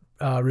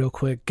real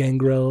quick.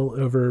 Gangrel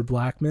over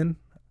Blackman.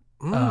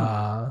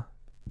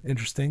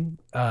 Interesting.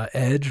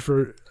 Edge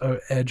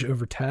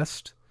over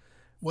Test.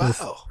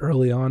 Wow.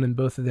 Early on in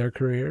both of their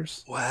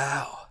careers.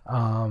 Wow.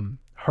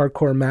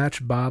 Hardcore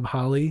match, Bob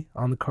Holly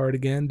on the card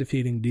again,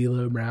 defeating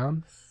D'Lo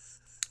Brown.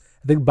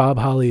 I think Bob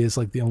Holly is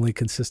the only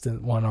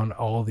consistent one on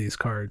all these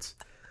cards,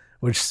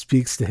 which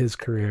speaks to his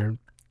career.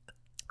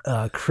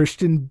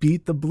 Christian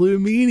beat the Blue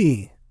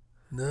Meanie.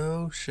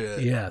 No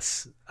shit.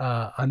 Yes.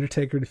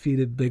 Undertaker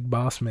defeated Big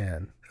Boss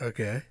Man.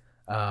 Okay.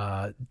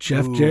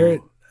 Jeff Ooh.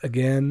 Jarrett,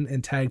 again,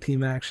 in tag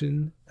team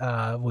action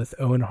with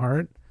Owen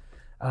Hart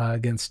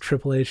against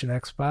Triple H and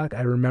X-Pac.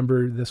 I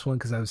remember this one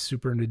because I was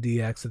super into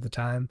DX at the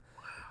time.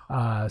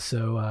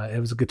 So it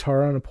was a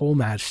guitar on a pole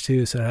match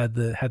too. So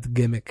it had the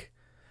gimmick.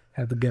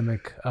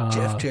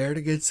 Jeff Jarrett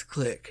against the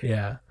Click.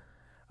 Yeah.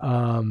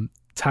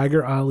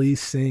 Tiger Ali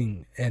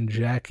Singh and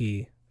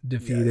Jackie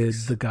defeated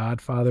Yikes. The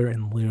Godfather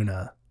and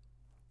Luna.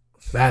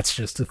 That's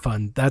a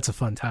fun time. That's a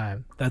fun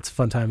time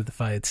at the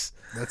fights.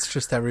 That's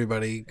just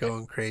everybody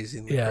going crazy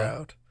in the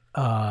crowd.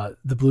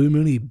 The Blue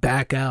Mooney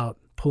back out,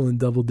 pulling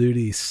double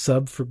duty,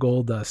 sub for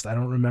Goldust. I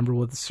don't remember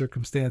what the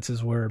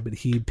circumstances were, but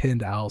he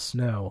pinned Al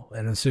Snow,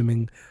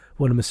 and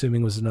what I'm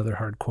assuming was another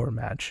hardcore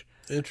match.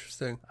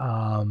 Interesting.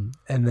 And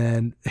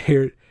then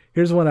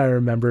here's one I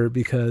remember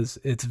because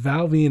it's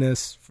Val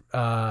Venus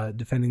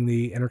defending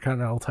the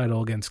Intercontinental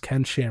title against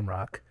Ken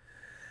Shamrock.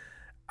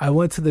 I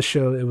went to the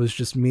show. It was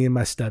just me and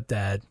my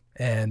stepdad,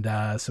 and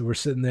so we're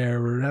sitting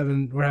there. We're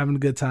having a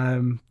good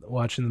time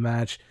watching the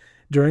match.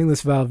 During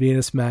this Val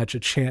Venus match, a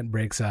chant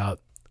breaks out,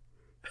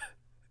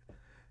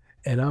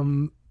 and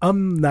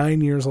I'm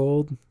 9 years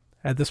old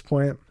at this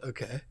point.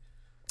 Okay.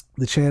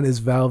 The chant is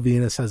Val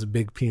Venus has a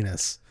big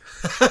penis.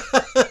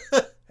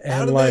 And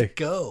how did that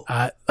go?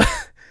 I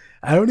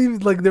don't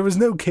even there was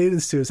no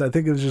cadence to it. So I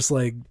think it was just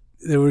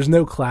there was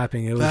no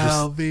clapping. It was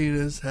Val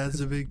Venus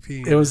has a big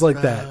penis. It was like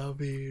Val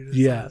that. Venus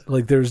Yeah,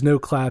 there was no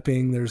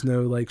clapping. There's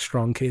no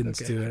strong cadence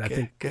to it. I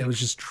think it was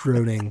just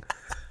droning.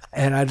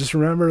 And I just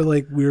remember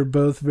we were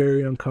both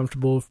very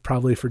uncomfortable,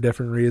 probably for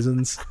different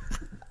reasons.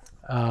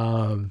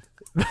 I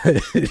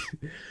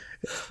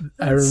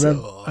remember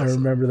so awesome. I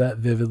remember that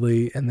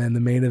vividly. And then the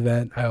main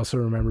event I also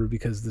remember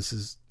because this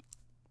is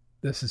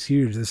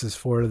huge. This is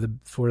four of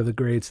the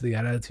greats of the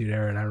Attitude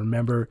Era, and I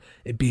remember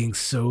it being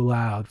so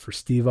loud for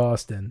Steve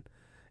Austin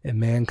and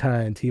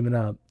Mankind teaming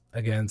up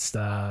against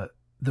The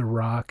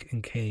Rock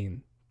and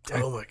Kane.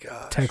 Oh my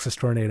god! Texas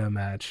Tornado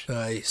match.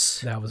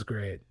 Nice. That was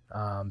great.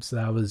 I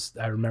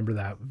remember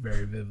that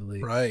very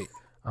vividly. Right.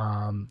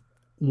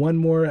 One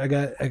more. I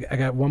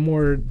got one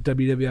more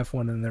WWF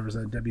one, and there was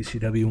a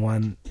WCW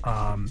one.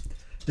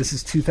 This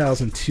is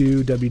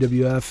 2002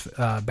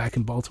 WWF back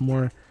in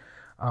Baltimore.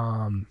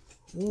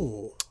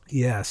 Ooh.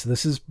 Yeah, so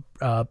this is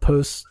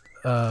post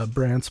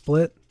brand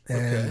split,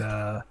 and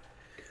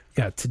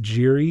got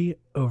Tajiri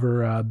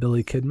over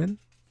Billy Kidman.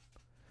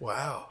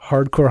 Wow.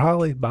 Hardcore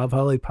Holly, Bob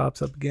Holly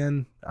pops up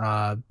again,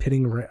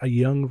 pitting a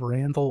young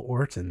Randall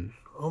Orton.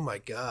 Oh my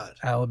god.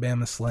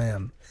 Alabama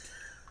Slam.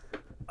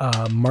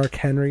 Mark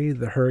Henry,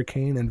 the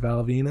Hurricane, and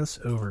Val Venus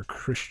over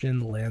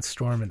Christian, Lance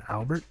Storm, and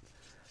Albert.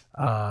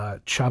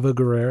 Chavo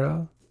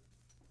Guerrero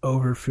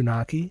over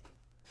Funaki.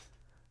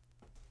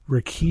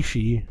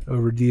 Rikishi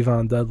over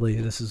Devon Dudley.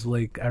 This is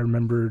I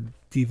remember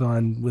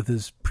Devon with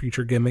his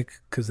preacher gimmick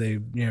because they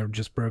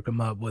just broke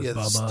him up with This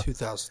Bubba. is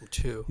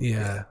 2002.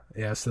 Yeah,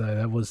 so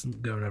that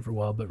wasn't going over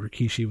well, but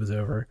Rikishi was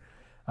over.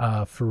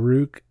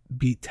 Farouk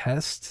beat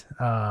Test.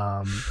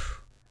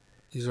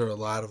 These are a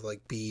lot of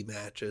B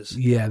matches.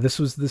 Yeah, this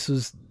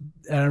was,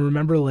 and I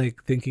remember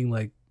thinking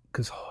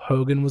because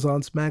Hogan was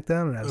on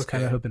SmackDown, and I was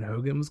kind of hoping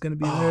Hogan was going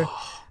to be there,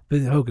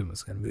 but Hogan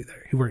was going to be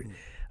there. He worked.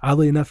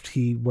 Oddly enough,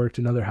 he worked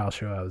another house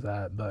show I was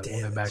at, but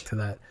we'll get back to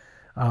that.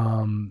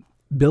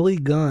 Billy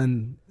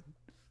Gunn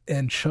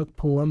and Chuck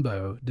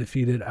Palumbo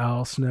defeated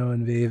Al Snow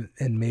and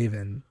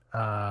Maven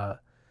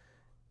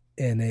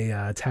in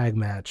a tag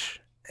match.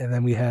 And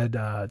then we had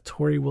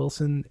Tori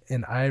Wilson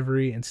and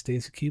Ivory and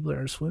Stacy Keibler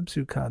in a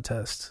swimsuit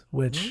contest,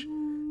 which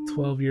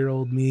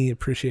 12-year-old me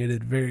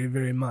appreciated very,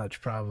 very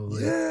much,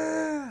 probably.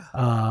 Yeah.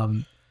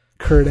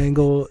 Kurt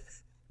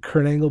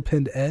Angle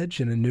pinned Edge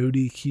in a no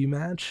DQ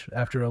match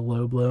after a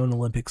low blown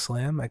Olympic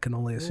slam. I can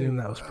only assume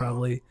that was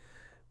probably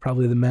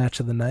the match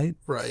of the night.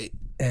 Right.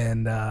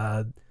 And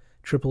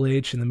Triple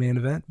H in the main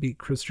event beat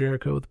Chris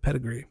Jericho with a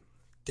pedigree.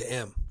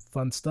 Damn.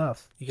 Fun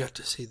stuff. You got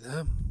to see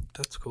them.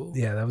 That's cool.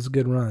 Yeah, that was a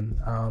good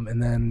run.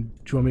 And then,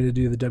 do you want me to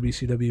do the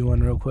WCW one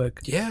real quick?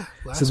 Yeah,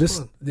 last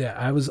one. Yeah,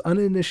 I was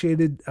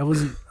uninitiated. I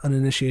wasn't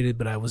uninitiated,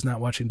 but I was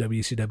not watching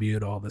WCW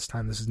at all this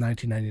time. This is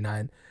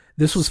 1999.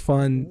 This was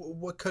fun.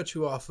 What cut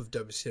you off of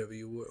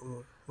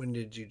WCW? When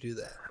did you do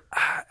that?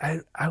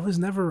 I was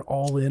never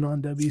all in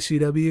on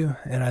WCW,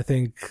 and I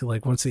think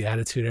once the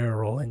Attitude Era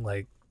rolling,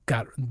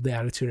 got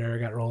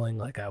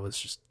rolling, I was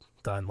just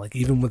done.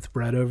 Even with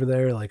Brett over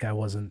there, I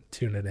wasn't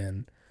tuning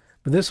in.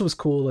 But this was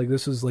cool.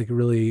 This was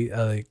really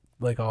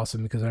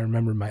awesome because I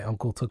remember my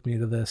uncle took me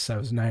to this. I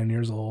was 9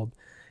 years old,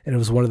 and it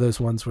was one of those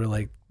ones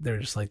where they're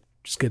just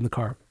just get in the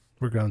car,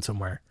 we're going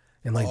somewhere,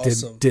 and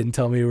awesome. didn't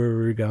tell me where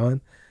we were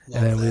going.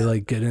 Love and then that.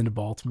 we get into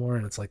Baltimore,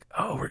 and it's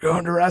oh, we're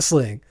going to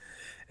wrestling,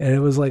 and it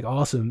was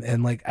awesome.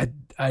 And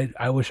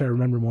I wish I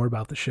remember more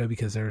about the show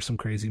because there are some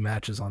crazy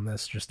matches on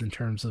this, just in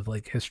terms of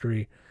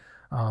history.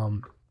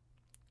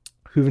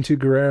 Juventud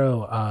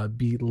Guerrero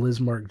beat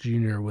Lizmark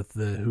Jr. with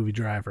the Hoovy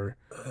Driver.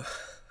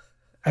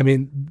 I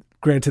mean,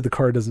 granted, the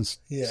card doesn't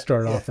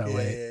start off that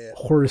way. Yeah.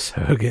 Horace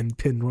Hogan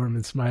pinned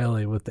Norman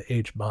Smiley with the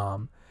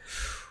H-bomb.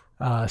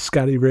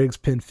 Scotty Riggs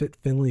pinned Fit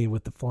Finley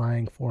with the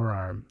flying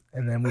forearm.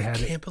 And then I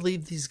can't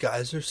believe these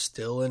guys are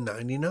still in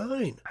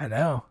 99. I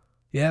know.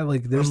 Yeah, I'm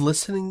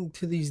listening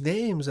to these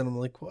names and I'm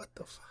what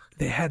the fuck?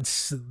 They had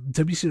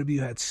WCW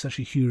had such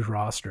a huge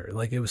roster.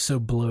 It was so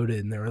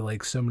bloated, and there were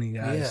so many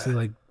guys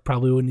who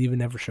probably wouldn't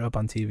even ever show up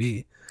on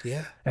TV.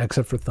 Yeah.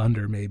 Except for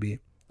Thunder, maybe.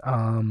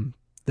 Then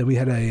we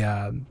had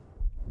a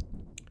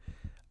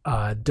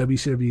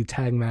WCW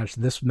tag match.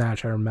 This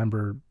match I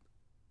remember,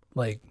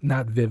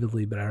 not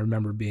vividly, but I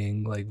remember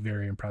being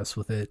very impressed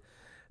with it.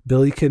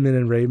 Billy Kidman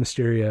and Rey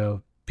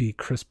Mysterio beat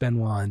Chris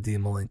Benoit and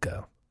Dean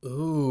Malenko.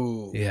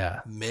 Ooh. Yeah.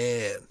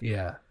 Man.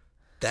 Yeah.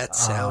 That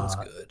sounds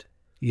good.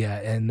 Yeah,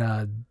 and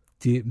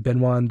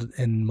Benoit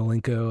and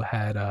Malenko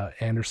had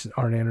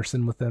Arn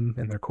Anderson with them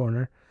in their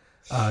corner.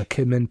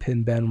 Kidman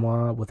pinned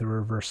Benoit with a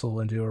reversal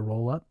into a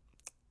roll-up.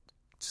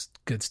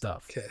 Just good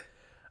stuff. Okay.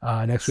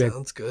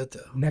 Sounds good,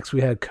 though. Next,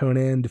 we had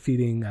Conan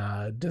defeating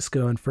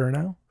Disco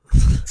Inferno.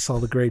 Saw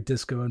the great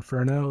Disco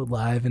Inferno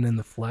live and in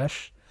the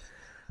flesh.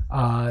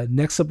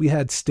 Next up, we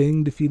had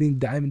Sting defeating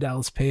Diamond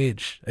Dallas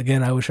Page.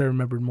 Again, I wish I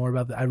remembered more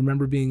about that. I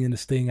remember being into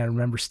Sting. I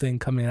remember Sting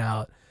coming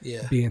out,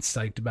 being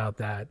psyched about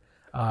that.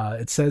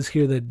 It says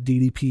here that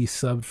DDP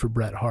subbed for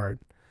Bret Hart.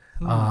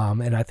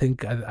 And I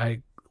think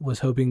I was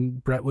hoping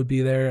Bret would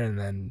be there, and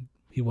then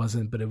he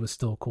wasn't, but it was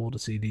still cool to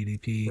see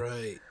DDP.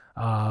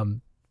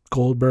 Right.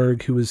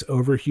 Goldberg, who was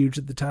over huge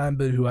at the time,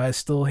 but who I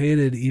still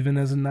hated even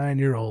as a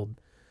 9-year-old.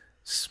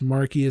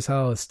 Smarky as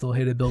hell. I still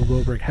hated Bill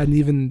Goldberg. Hadn't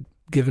even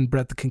given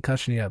Bret the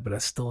concussion yet, but I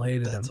still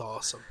hated him. That's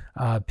awesome.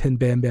 Pinned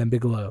Bam Bam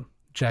Bigelow,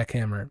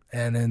 Jackhammer.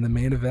 And in the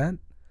main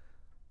event,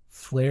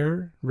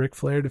 Ric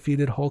Flair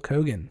defeated Hulk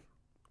Hogan.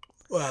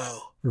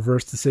 Wow.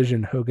 Reverse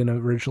decision. Hogan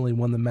originally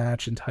won the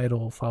match and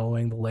title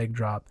following the leg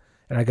drop.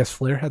 And I guess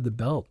Flair had the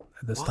belt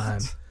at this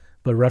time.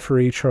 But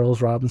referee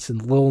Charles Robinson,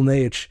 Lil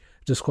Nate,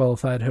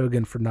 disqualified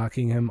Hogan for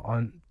knocking him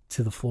on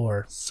to the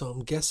floor. So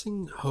I'm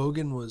guessing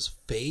Hogan was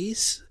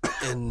face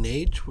and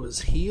Nate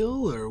was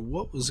heel, or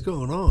what was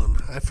going on?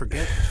 I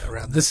forget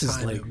around this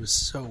time. It was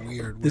so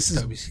weird. This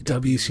is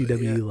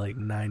WCW like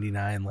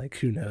 99. Like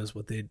who knows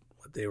what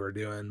they were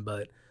doing,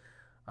 but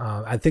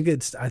I think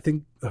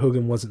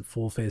Hogan wasn't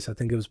full face. I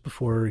think it was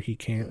before he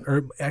came,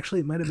 or actually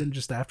it might have been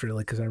just after.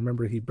 Like because I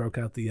remember he broke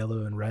out the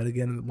yellow and red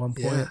again at one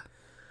point.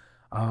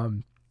 Yeah.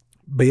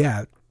 But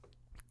yeah.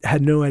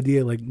 Had no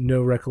idea, like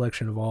no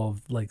recollection of all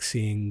of like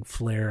seeing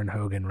Flair and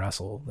Hogan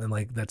wrestle, and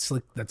like that's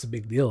a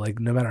big deal. Like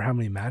no matter how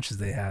many matches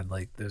they had,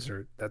 like that's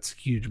a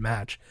huge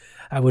match.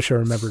 I wish I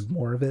remembered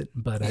more of it,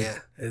 but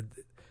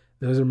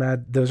those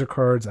are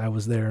cards. I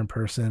was there in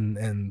person,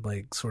 and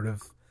like sort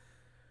of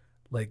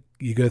like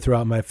you go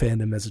throughout my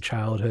fandom as a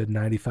childhood,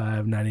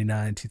 95,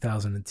 99,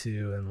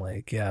 2002, and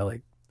like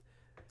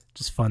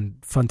just fun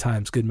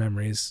times, good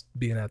memories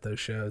being at those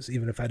shows,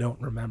 even if I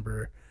don't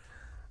remember.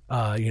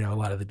 A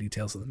lot of the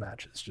details of the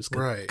matches, just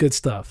good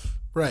stuff.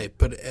 Right,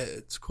 but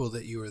it's cool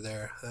that you were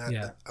there.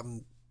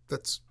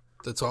 That's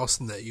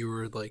awesome that you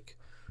were like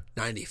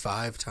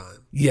 95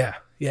 time. Yeah.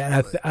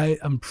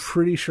 I'm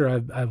pretty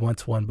sure I went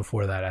to one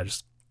before that. I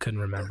just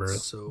couldn't remember.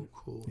 That's so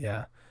cool.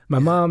 Yeah, my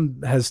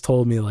mom has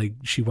told me like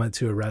she went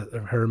to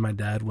her and my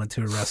dad went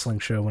to a wrestling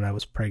show when I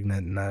was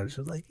pregnant, and I was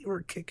just like, you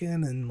were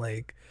kicking, and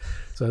like,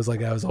 so I was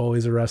like, I was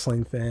always a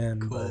wrestling fan.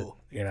 Cool.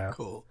 But,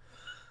 cool.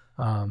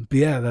 But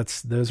yeah,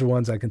 those are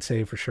ones I can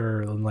say for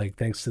sure. And like,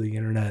 thanks to the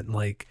internet and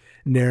like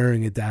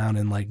narrowing it down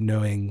and like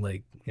knowing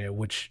like,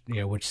 which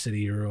city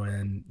you were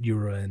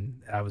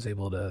in, I was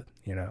able to,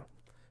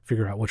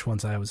 figure out which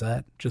ones I was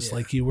at, just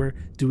like you were.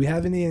 Do we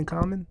have any in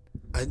common?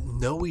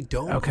 No, we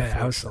don't. Okay.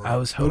 I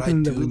was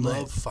hoping that we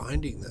love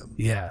finding them.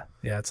 Yeah.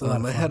 It's a lot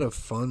of fun. I had a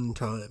fun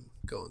time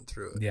going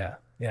through it. Yeah.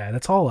 And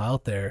it's all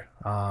out there.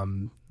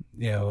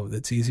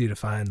 It's easy to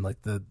find like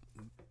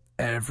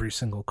every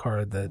single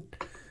card that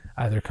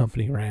either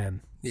company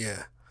ran.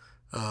 Yeah.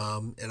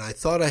 And I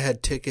thought I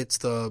had ticket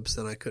stubs,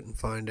 and I couldn't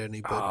find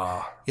any.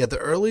 But yeah, the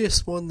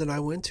earliest one that I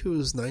went to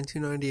was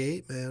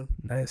 1998, man.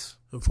 Nice.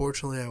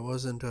 Unfortunately, I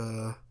wasn't.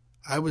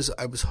 I was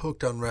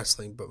hooked on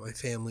wrestling, but my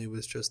family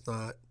was just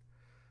not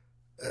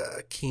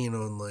keen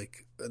on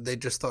like. They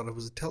just thought it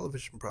was a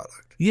television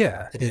product.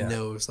 Yeah. They didn't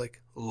know it was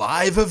like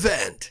live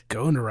event.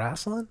 Going to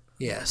wrestling?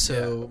 Yeah,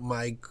 so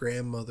my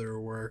grandmother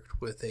worked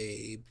with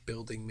a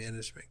building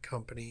management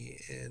company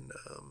in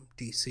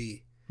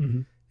D.C.,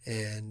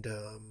 and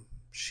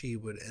she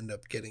would end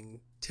up getting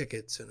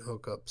tickets and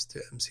hookups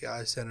to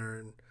MCI Center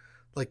and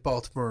like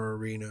Baltimore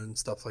Arena and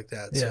stuff like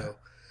that. Yeah. So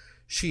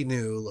she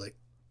knew like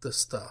the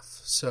stuff.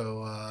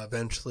 So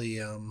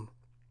eventually,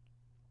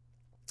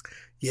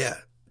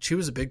 she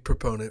was a big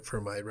proponent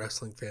for my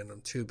wrestling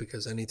fandom too,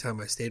 because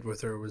anytime I stayed with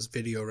her, it was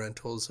video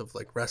rentals of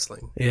like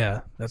wrestling.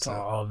 Yeah, that's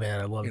all,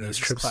 man. I love those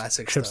trips.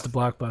 Classic trips stuff. to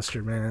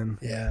Blockbuster, man.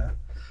 Yeah.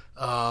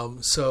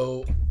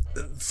 So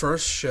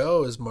first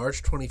show is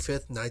March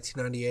 25th,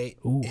 1998.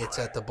 Ooh. It's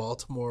at the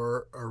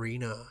Baltimore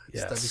Arena.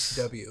 It's Yes.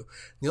 WCW.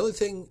 The only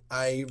thing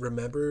I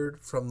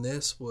remembered from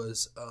this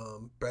was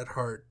Bret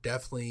Hart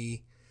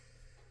definitely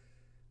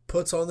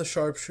puts on the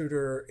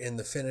sharpshooter in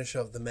the finish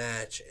of the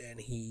match, and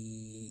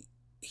he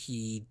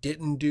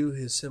didn't do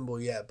his symbol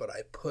yet, but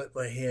I put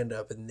my hand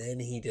up, and then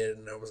he did it,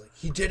 and I was like,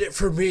 he did it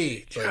for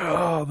me.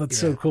 Like, that's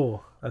so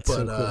cool.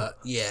 So cool.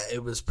 Yeah,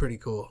 it was pretty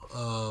cool.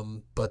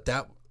 But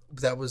that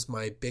was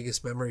my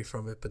biggest memory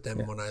from it. But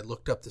then when I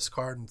looked up this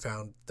card and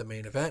found the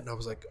main event, and I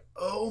was like,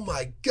 oh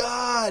my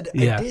God,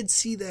 I did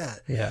see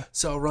that. Yeah.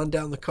 So I'll run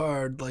down the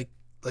card like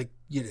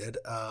you did.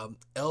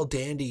 El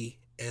Dandy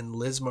and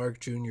Lismark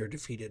Jr.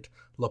 defeated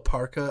La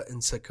Parka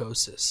and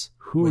Psychosis.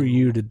 Who are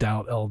you to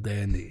doubt El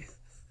Dandy?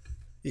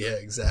 Yeah,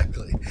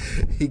 exactly.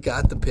 He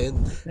got the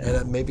pin,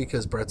 and maybe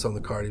because Bret's on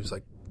the card, he was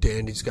like,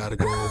 Dandy's got to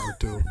go over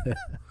too.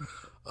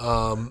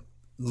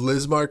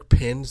 Lismark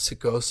pinned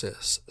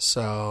Psychosis.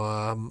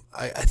 So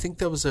I think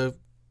that was a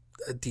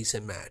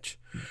decent match.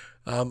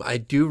 I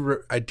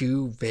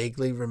do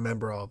vaguely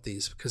remember all of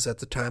these because at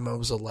the time I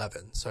was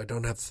 11, so I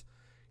don't have,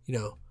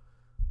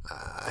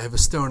 I have a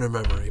stoner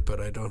memory, but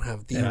I don't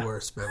have the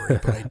worst memory.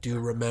 But I do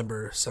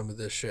remember some of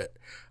this shit.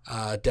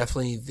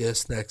 Definitely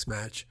this next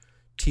match.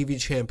 TV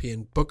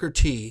champion Booker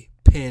T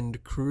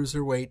pinned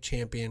Cruiserweight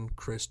champion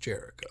Chris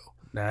Jericho.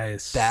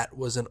 Nice. That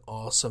was an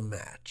awesome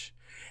match.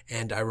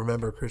 And I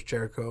remember Chris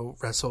Jericho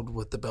wrestled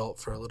with the belt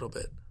for a little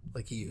bit,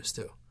 like he used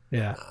to.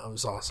 Yeah. It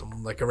was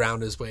awesome. Like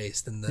around his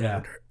waist, and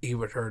then he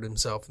would hurt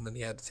himself, and then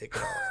he had to take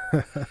it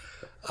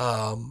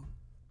off.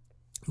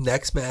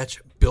 Next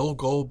match, Bill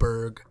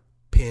Goldberg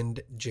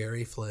pinned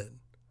Jerry Flynn.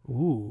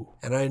 Ooh.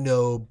 And I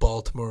know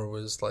Baltimore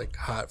was like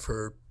hot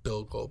for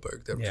Bill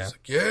Goldberg. They were just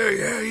like,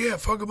 yeah,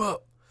 fuck him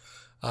up.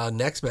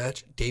 Next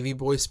match, Davey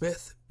Boy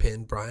Smith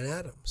pinned Bryan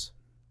Adams.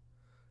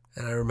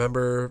 And I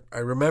remember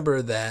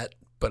that,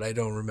 but I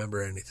don't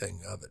remember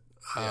anything of it.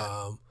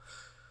 Yeah.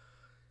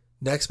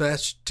 Next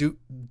match,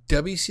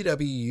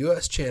 WCW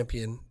US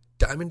champion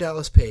Diamond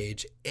Dallas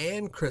Page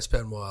and Chris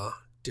Benoit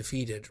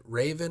defeated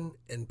Raven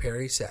and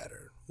Perry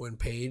Saturn when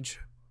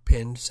Page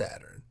pinned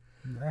Saturn.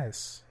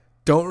 Nice.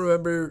 Don't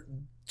remember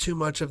too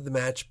much of the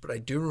match, but I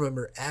do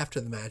remember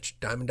after the match,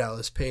 Diamond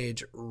Dallas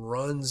Page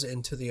runs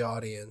into the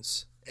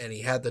audience, and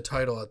he had the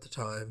title at the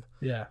time.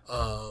 Yeah.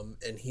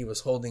 And he was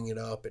holding it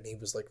up, and he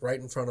was like right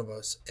in front of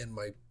us, and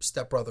my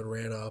stepbrother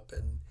ran up,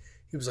 and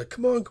he was like,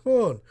 come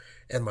on.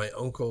 And my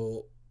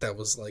uncle, that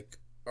was like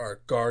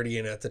our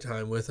guardian at the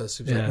time with us,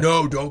 he was like,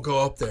 no, don't go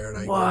up there. And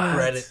I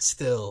regret it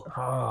still.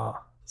 Oh.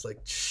 It's like,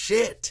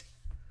 shit.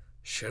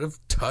 Should have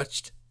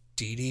touched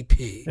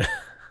DDP.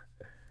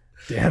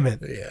 Damn it.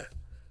 Yeah.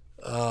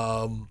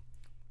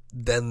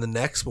 Then the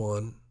next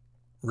one,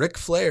 Ric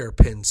Flair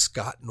pinned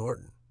Scott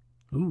Norton.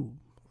 Ooh.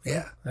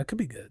 Yeah. That could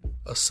be good.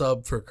 A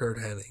sub for Kurt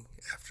Hennig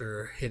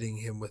after hitting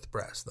him with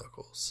brass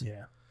knuckles.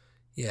 Yeah.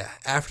 Yeah.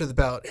 After the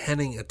bout,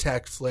 Hennig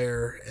attacked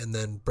Flair, and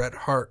then Bret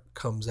Hart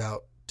comes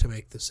out to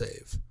make the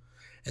save.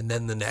 And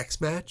then the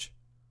next match,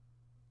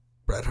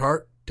 Bret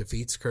Hart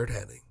defeats Kurt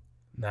Hennig.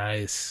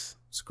 Nice.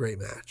 It's a great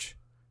match.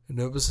 And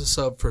it was a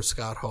sub for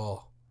Scott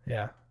Hall.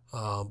 Yeah.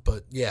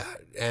 But yeah,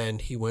 and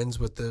he wins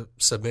with the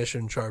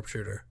submission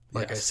sharpshooter,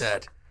 like I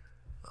said.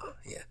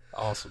 Yeah.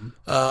 Awesome.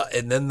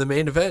 And then the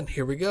main event,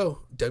 here we go.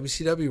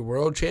 WCW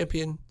World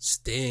Champion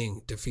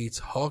Sting defeats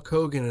Hulk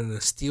Hogan in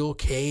a steel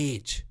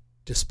cage,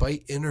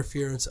 despite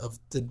interference of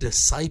the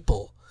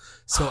Disciple.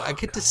 So I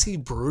get to see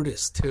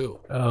Brutus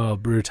too. Oh,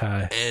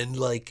 Brutai. And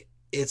like,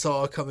 it's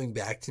all coming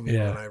back to me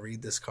when I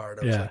read this card.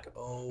 I was like,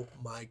 oh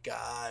my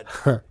God.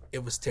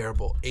 It was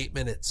terrible. 8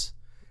 minutes.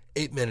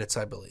 8 minutes,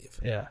 I believe.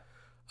 Yeah.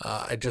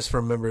 I just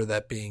remember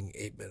that being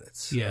 8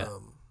 minutes. Yeah.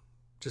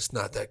 Just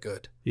not that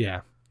good.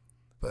 Yeah.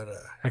 But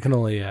I can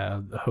only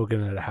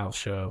Hogan at a house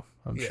show,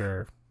 I'm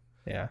sure.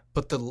 Yeah.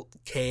 But the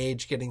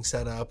cage getting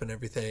set up and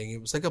everything, it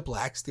was like a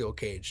black steel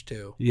cage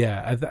too.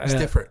 Yeah. It's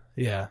different.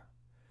 Yeah.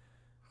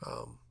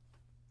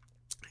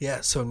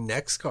 Yeah, so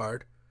next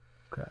card.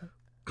 Okay.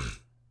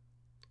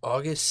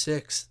 August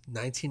 6th,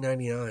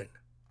 1999.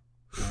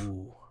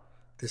 Ooh.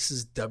 This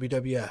is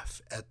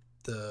WWF at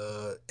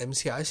the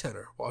MCI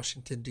Center,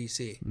 Washington,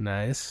 D.C.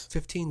 Nice.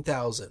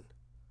 15,000.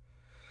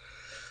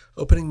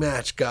 Opening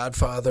match,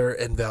 Godfather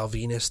and Val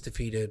Venus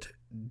defeated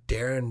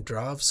Darren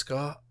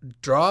Drozdov.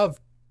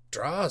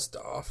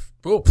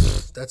 Oh,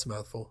 that's a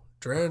mouthful.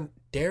 Darren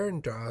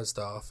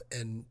Drozdov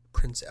and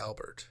Prince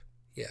Albert.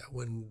 Yeah,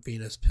 when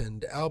Venus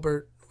pinned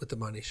Albert with the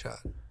money shot.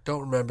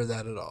 Don't remember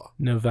that at all.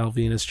 No Val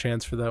Venus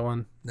chance for that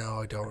one? No,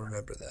 I don't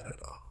remember that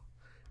at all.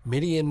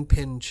 Mideon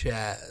pinned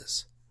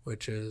Chaz,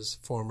 which is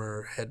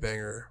former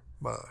headbanger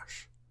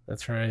Mosh.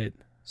 That's right.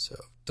 So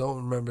don't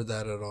remember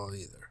that at all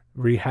either.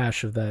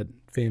 Rehash of that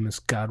famous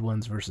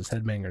Godwins versus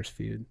Headbangers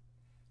feud.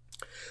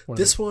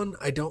 This one,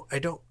 I don't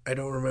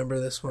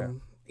remember this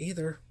one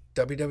either.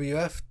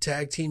 WWF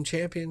Tag Team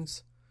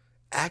Champions.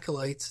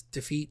 Acolytes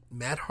defeat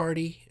Matt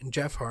Hardy and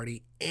Jeff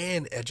Hardy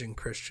and Edge and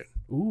Christian.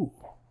 Ooh.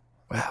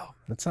 Wow.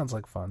 That sounds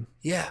like fun.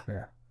 Yeah.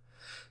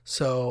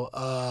 So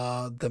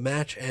the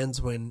match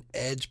ends when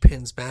Edge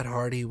pins Matt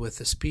Hardy with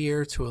a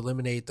spear to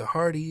eliminate the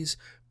Hardys.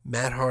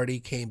 Matt Hardy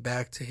came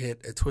back to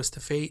hit a twist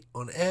of fate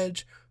on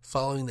Edge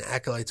following the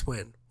Acolytes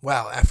win.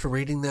 Wow, after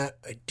reading that,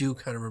 I do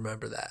kind of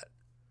remember that.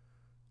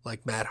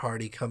 Like Matt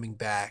Hardy coming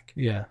back.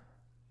 Yeah.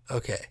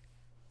 Okay.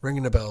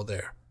 Ringing a bell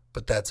there,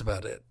 but that's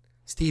about it.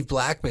 Steve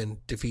Blackman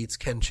defeats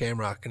Ken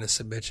Shamrock in a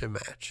submission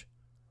match.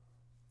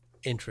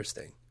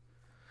 Interesting.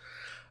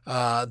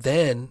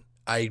 Then,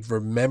 I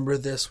remember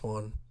this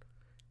one.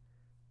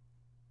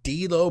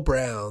 D'Lo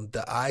Brown,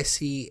 the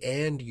IC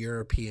and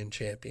European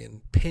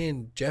champion,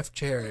 pinned Jeff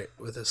Jarrett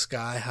with a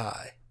sky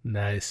high.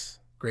 Nice.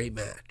 Great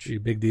match. Are you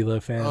a big D'Lo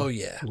fan? Oh,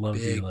 yeah. Love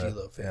big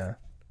D'Lo fan. Yeah.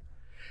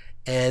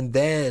 And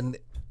then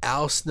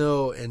Al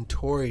Snow and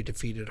Tori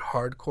defeated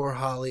Hardcore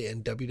Holly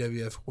and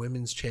WWF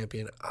Women's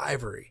Champion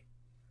Ivory.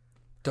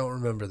 Don't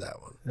remember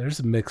that one. There's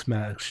a mixed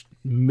match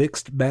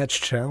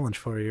challenge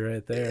for you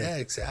right there. Yeah,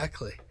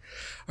 exactly.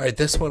 All right,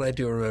 this one I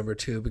do remember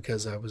too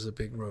because I was a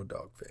big Road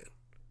Dogg fan.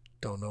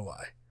 Don't know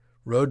why.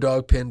 Road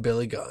Dogg pinned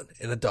Billy Gunn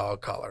in a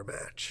dog collar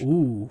match.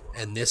 Ooh.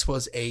 And this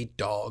was a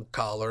dog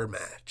collar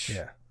match.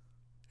 Yeah.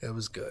 It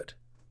was good.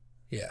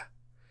 Yeah.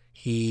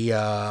 He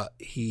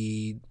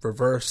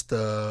reversed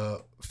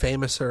the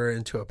Famouser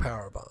into a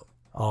powerbomb.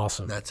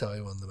 Awesome. That's how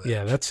he won the match.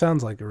 Yeah, that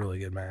sounds like a really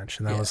good match.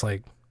 And that was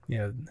like,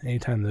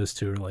 anytime those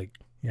two are like,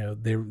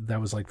 that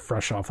was like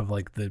fresh off of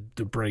like the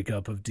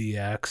breakup of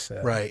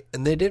DX. Right.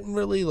 And they didn't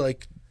really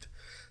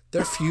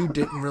their feud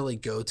didn't really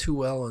go too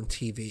well on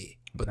TV.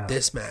 But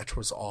this match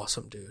was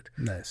awesome, dude.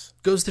 Nice.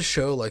 Goes to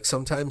show,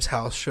 sometimes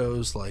house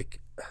shows,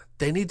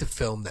 they need to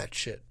film that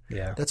shit.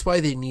 Yeah. That's why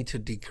they need to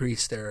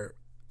decrease their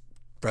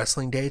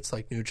wrestling dates,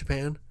 like New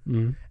Japan,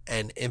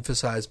 and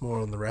emphasize more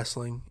on the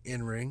wrestling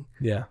in ring.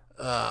 Yeah.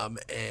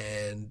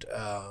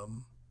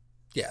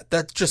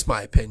 That's just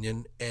my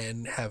opinion,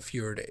 and have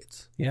fewer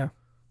dates. Yeah.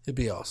 It'd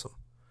be awesome.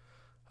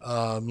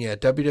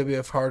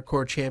 WWF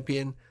Hardcore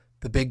Champion,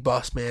 the Big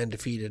Boss Man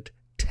defeated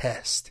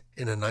Test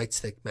in a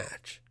nightstick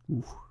match.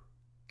 Ooh.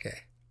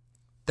 Okay.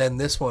 Then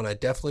this one I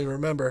definitely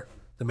remember.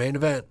 The main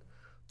event.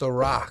 The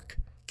Rock,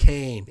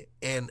 Kane,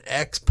 and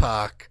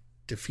X-Pac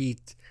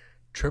defeat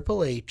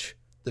Triple H,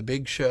 The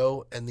Big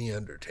Show, and The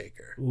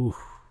Undertaker. Ooh,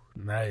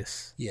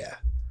 nice. Yeah.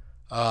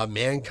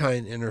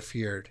 Mankind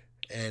interfered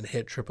and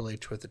hit Triple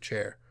H with a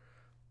chair.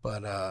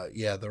 But,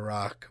 The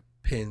Rock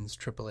pins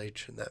Triple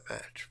H in that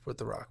match with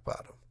the Rock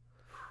Bottom.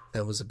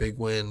 That was a big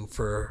win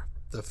for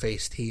the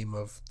face team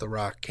of The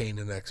Rock, Kane,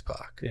 and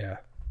X-Pac. Yeah.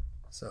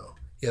 So...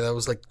 yeah, that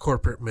was like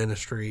corporate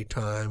ministry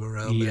time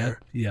around there.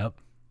 Yep.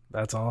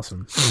 That's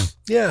awesome.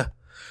 Yeah,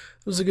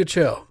 it was a good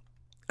show.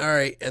 All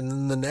right, and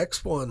then the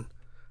next one,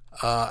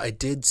 I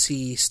did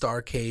see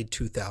Starrcade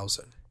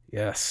 2000.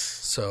 Yes.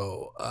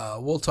 So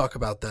we'll talk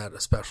about that a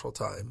special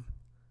time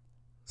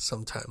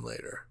sometime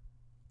later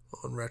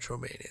on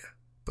Retromania.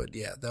 But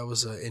yeah, that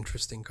was an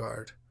interesting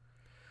card.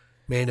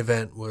 Main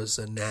event was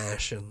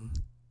Nash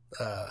and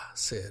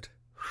Sid.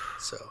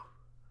 So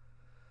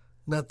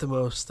not the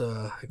most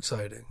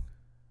exciting.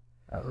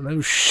 I don't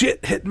know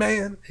shit,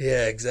 Hitman.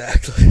 Yeah,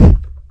 exactly.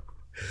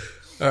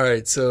 All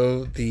right,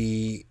 so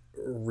the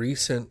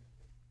recent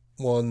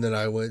one that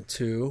I went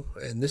to,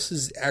 and this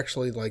is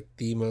actually like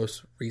the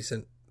most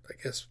recent, I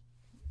guess,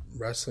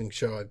 wrestling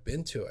show I've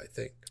been to, I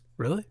think.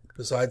 Really?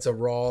 Besides a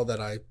Raw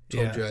that I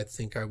told you I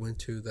think I went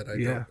to that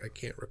I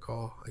can't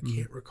recall. I Mm-hmm.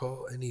 can't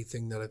recall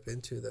anything that I've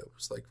been to that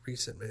was like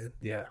recent, man.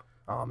 Yeah.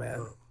 Oh,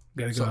 man.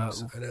 Gotta go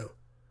out. I know.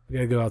 We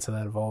gotta go out to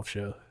that Evolve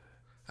show.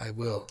 I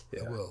will.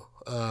 Yeah. I will.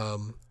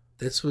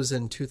 This was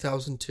in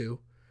 2002.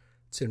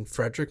 It's in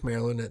Frederick,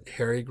 Maryland at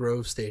Harry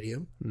Grove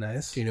Stadium.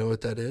 Nice. Do you know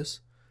what that is?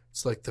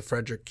 It's like the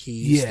Frederick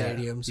Key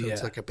Stadium, so it's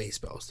yeah. like a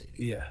baseball stadium.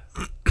 Yeah.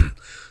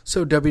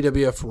 So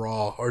WWF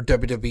Raw, or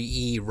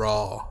WWE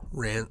Raw,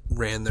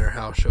 ran their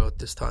house show at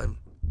this time.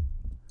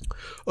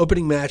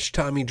 Opening match,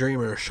 Tommy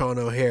Dreamer, Sean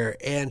O'Hare,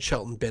 and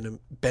Shelton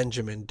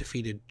Benjamin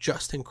defeated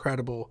Just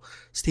Incredible,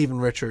 Steven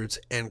Richards,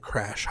 and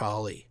Crash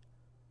Holly.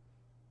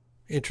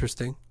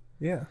 Interesting.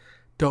 Yeah.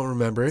 Don't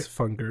remember It's it. a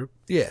fun group.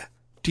 Yeah.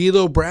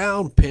 D'Lo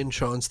Brown pinned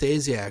Sean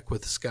Stasiak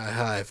with the Sky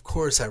High. Of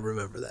course I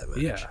remember that match.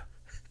 Yeah.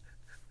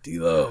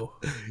 D'Lo.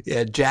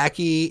 Yeah,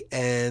 Jackie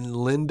and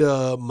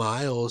Linda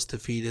Miles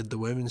defeated the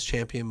women's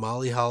champion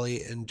Molly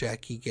Holly and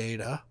Jackie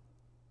Gaeta.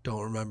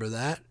 Don't remember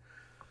that.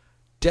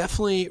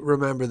 Definitely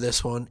remember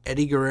this one.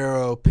 Eddie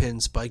Guerrero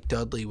pinned Spike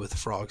Dudley with a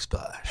frog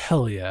splash.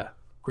 Hell yeah.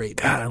 Great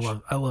God,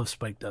 match. I love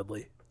Spike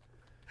Dudley.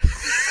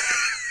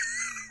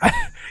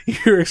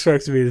 You're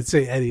expecting me to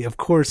say Eddie. Of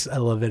course I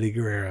love Eddie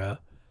Guerrero.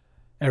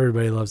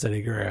 Everybody loves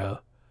Eddie Guerrero.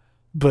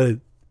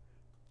 But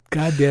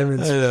God damn it.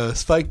 I know.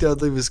 Spike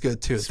Dudley was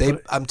good too.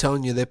 I'm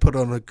telling you, they put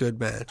on a good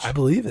match. I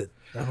believe it.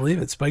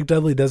 Spike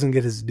Dudley doesn't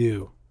get his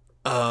due.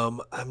 I'm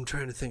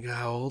trying to think of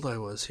how old I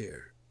was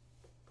here.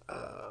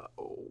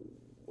 98,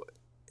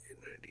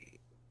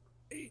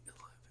 11.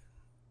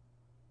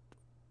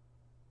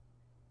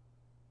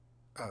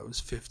 I was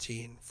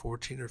 14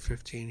 or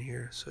 15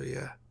 here. So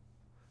yeah,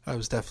 I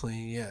was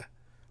definitely,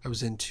 I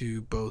was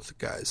into both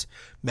guys.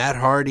 Matt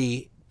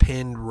Hardy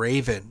pinned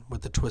Raven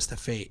with the Twist of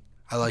Fate.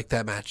 I like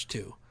that match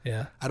too.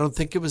 Yeah. I don't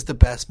think it was the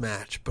best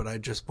match, but I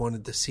just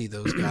wanted to see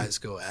those guys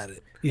go at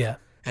it. Yeah.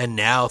 And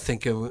now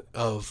think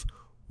of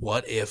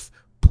what if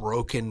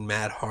broken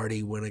Matt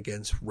Hardy went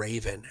against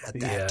Raven at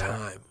that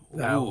time.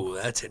 Ooh,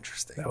 that's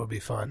interesting. That would be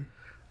fun.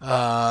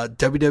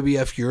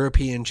 WWF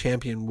European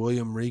Champion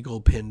William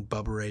Regal pinned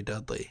Bubba Ray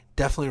Dudley.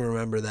 Definitely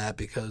remember that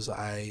because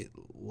I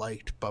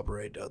liked Bubba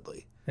Ray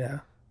Dudley. Yeah.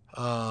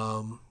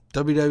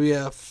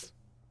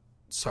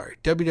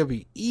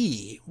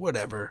 WWE,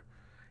 whatever.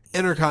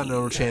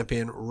 Intercontinental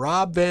Champion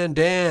Rob Van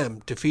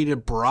Dam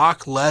defeated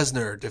Brock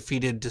Lesnar,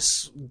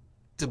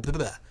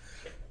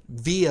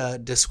 via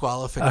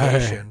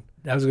disqualification.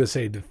 I was going to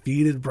say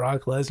defeated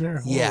Brock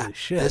Lesnar? Holy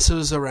shit. This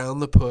was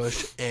around the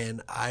push,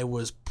 and I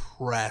was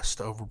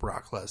pressed over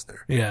Brock Lesnar.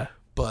 Yeah.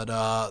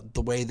 but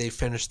the way they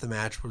finished the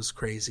match was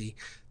crazy.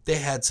 They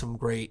had some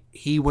great.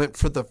 He went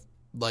for the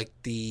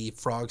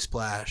frog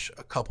splash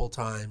a couple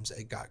times.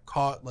 It got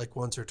caught like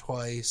once or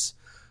twice.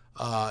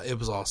 It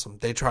was awesome.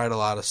 They tried a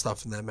lot of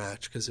stuff in that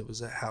match because it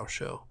was a house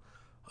show.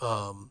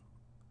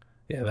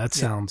 Yeah, that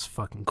sounds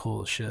fucking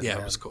cool as shit. Yeah,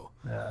 man. It was cool.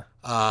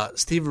 Yeah.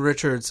 Steven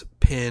Richards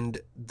pinned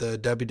the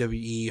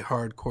WWE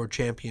Hardcore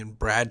Champion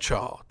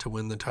Bradshaw to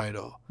win the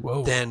title.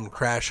 Whoa. Then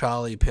Crash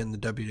Holly pinned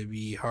the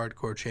WWE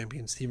Hardcore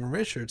Champion Steven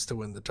Richards to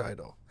win the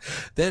title.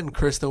 Then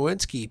Chris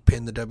Nowinski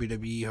pinned the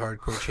WWE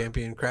Hardcore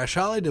Champion Crash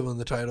Holly to win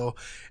the title.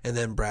 And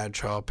then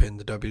Bradshaw pinned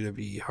the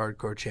WWE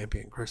Hardcore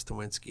Champion Chris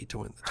Nowinski to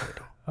win the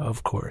title.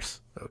 Of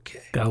course.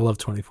 Okay. Gotta love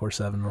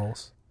 24/7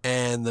 rules.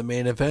 And the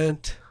main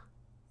event,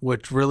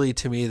 which really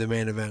to me the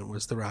main event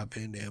was the Rob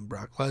Van Dam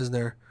Brock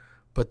Lesnar,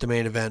 but the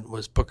main event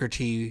was Booker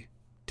T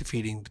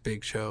defeating the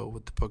Big Show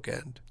with the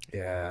bookend.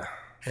 Yeah.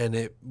 And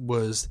it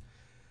was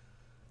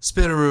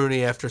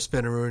Spinaroonie after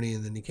Spinaroonie,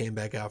 and then he came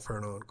back out for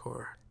an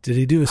encore. Did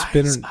he do a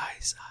spinner?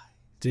 Eyes.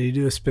 Did he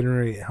do a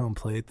spinnery at home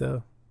plate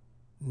though?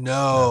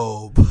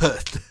 No,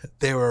 but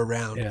they were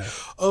around. Yeah.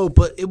 Oh,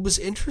 but it was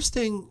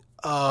interesting.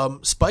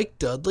 Spike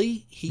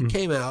Dudley, he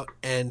came out,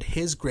 and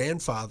his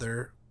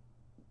grandfather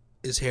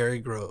is Harry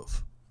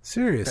Grove.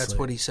 Seriously? That's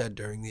what he said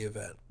during the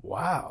event.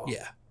 Wow.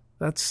 Yeah.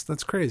 That's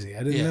crazy.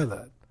 I didn't know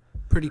that.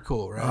 Pretty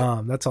cool,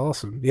 right? That's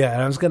awesome. Yeah,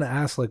 and I was gonna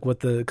ask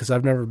because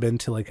I've never been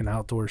to like an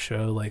outdoor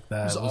show like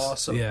that. It was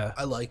awesome. Yeah,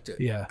 I liked it.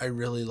 Yeah, I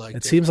really liked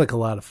it. It seems like a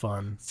lot of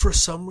fun. For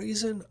some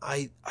reason,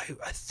 I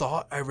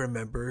thought I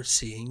remember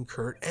seeing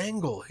Kurt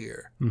Angle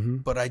here,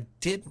 but I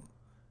didn't.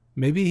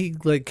 Maybe he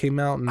like came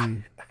out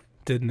and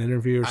did an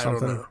interview or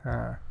something. I don't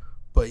know.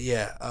 But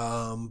yeah,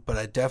 but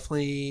I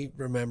definitely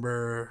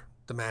remember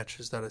the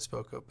matches that I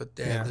spoke of. But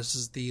this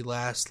is the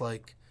last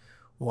like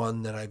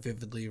one that I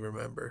vividly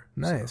remember.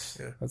 Nice.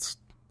 So, yeah. That's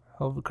a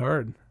hell of a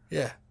card.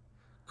 Yeah.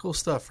 Cool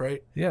stuff,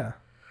 right? Yeah.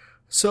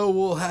 So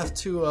we'll have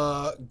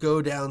to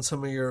go down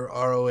some of your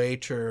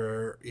ROH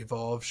or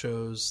Evolve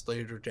shows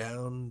later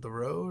down the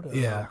road.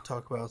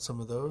 Talk about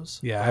some of those.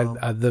 Yeah,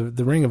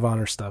 the Ring of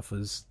Honor stuff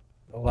was,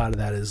 a lot of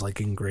that is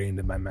like ingrained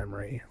in my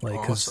memory.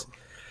 Like, awesome.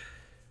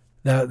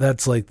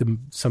 That's like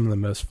some of the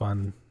most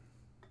fun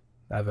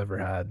I've ever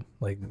had,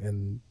 like,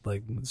 and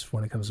like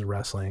when it comes to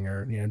wrestling,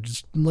 or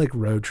just like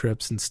road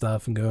trips and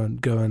stuff,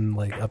 and going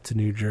like up to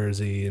New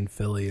Jersey and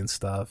Philly and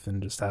stuff,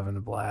 and just having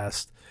a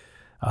blast.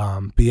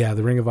 But yeah,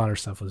 the Ring of Honor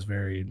stuff was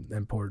very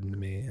important to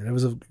me, and it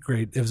was an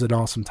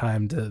awesome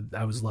time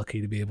I was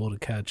lucky to be able to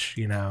catch,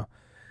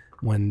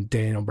 when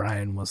Daniel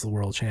Bryan was the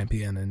world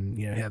champion, and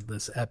he had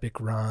this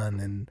epic run,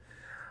 and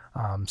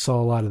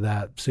saw a lot of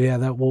that. So yeah,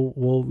 that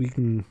we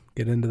can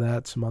get into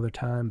that some other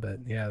time, but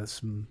yeah,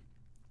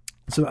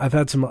 so I've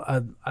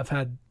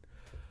had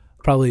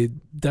probably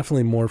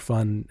definitely more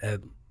fun at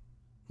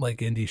like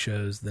indie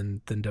shows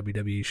than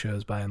WWE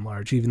shows by and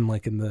large. Even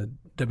like in the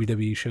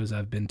WWE shows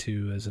I've been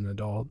to as an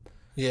adult.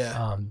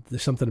 Yeah.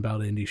 There's something about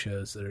indie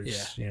shows that are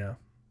just,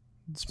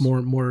 it's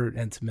more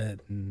intimate,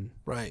 and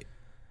right.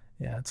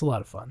 Yeah, it's a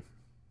lot of fun.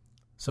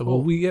 So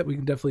cool. we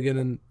can definitely get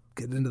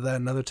into that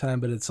another time,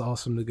 but it's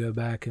awesome to go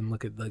back and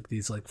look at like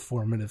these like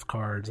formative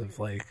cards of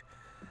like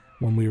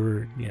when we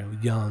were,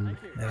 young,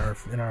 and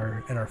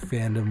our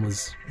fandom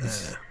was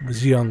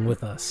young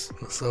with us.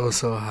 So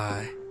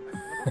high.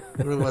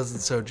 It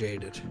wasn't so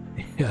jaded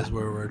as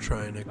where we're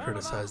trying to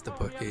criticize the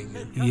booking.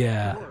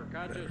 Yeah.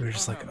 We're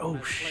just like,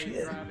 oh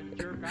shit.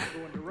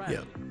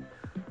 Yeah.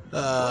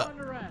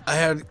 I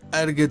had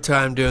a good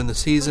time doing the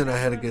season. I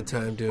had a good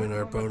time doing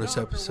our bonus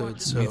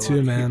episodes. So me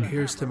too, man.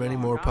 Here's to many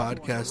more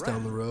podcasts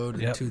down the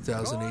road in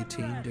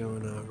 2018,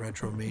 doing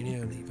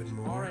Retromania and even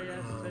more.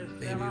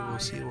 Maybe we'll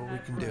see what we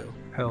can do.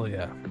 Hell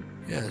yeah.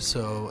 Yeah,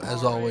 so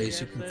as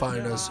always, you can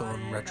find us on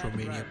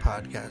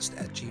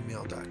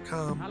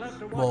retromaniapodcast@gmail.com,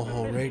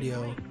 Molehole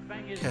Radio.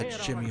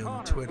 Catch Jimmy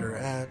on Twitter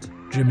at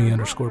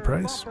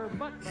Jimmy_Price.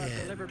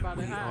 And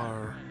we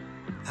are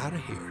out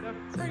of here.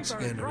 Thanks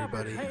again,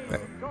 everybody.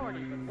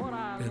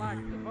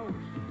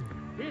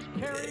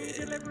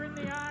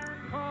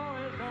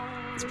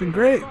 It's been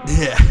great.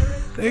 Yeah.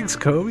 Thanks,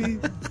 Kobe.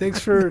 Thanks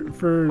for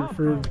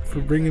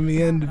bringing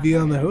me in to be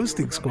on the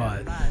hosting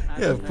squad.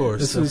 Yeah, of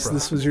course.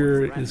 This was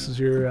your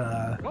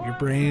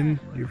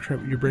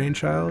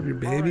brainchild, your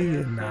baby,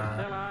 and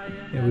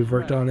we've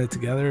worked on it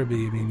together. But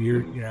I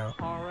mean,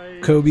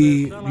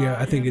 Kobe.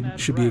 I think it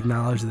should be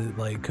acknowledged that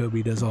like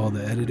Kobe does all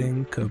the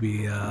editing.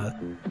 Kobe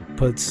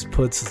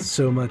puts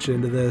so much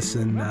into this,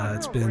 and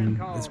it's been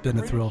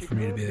a thrill for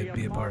me to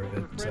be a part of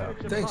it. So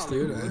thanks,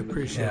 dude. I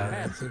appreciate it.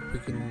 I think we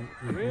can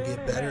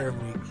get better, and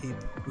we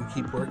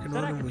keep working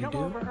on it. We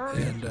do,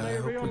 and I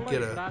hope we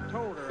get a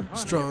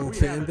strong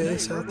fan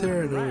base out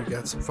there. I know we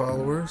got some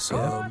followers,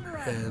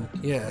 and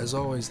yeah, as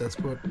always, that's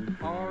what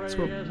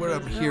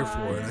I'm here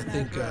for. And I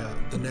think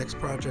the next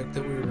project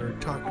that we were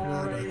talking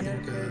about, I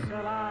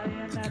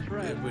think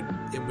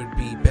it would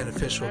be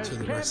beneficial to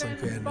the wrestling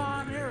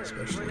fandom, and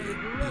especially people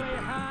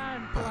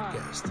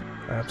podcast.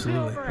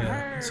 Absolutely,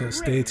 yeah. So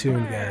stay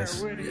tuned,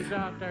 guys.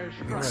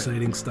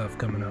 Exciting stuff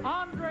coming up.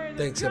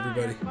 Thanks,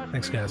 everybody.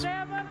 Thanks, guys.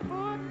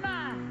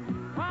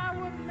 7'9". I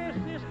wouldn't miss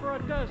this for a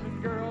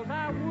dozen girls.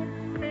 I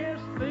wouldn't miss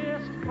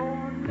this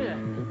for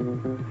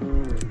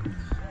nothing.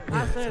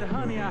 I said,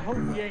 honey, I hope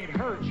you ain't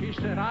hurt. She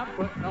said, I'm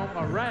putting on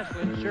my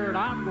wrestling shirt.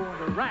 I'm going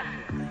to wrestle.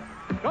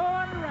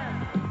 Going to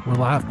wrestle. We're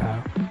live,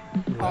 pal.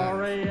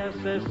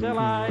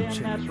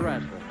 R-A-S-S-L-I-N, that's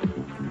wrestling.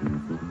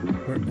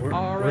 We're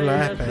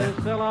live, man.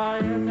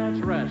 R-A-S-S-L-I-N, that's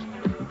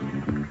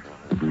wrestling.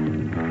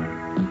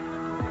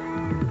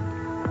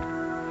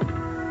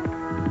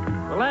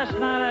 Well, last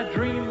night I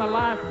dreamed my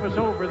life was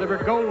over. There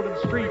were golden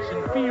streets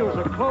and fields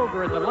of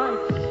clover, and the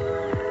lights,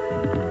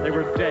 they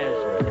were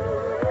dazzling.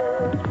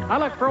 I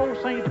looked for old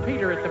St.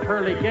 Peter at the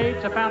pearly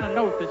gates. I found a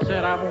note that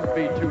said, I won't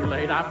be too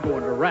late. I'm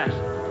going to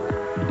wrestle.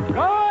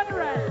 Going to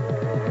wrestle.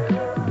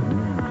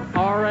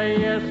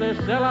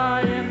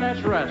 R-A-S-S-L-I-N,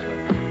 that's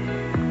wrestling.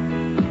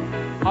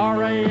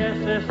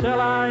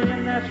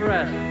 R-A-S-S-L-I-N, that's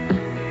wrestling.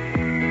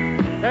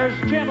 There's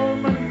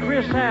Gentleman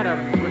Chris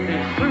Adams with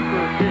his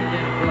super kick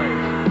in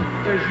place.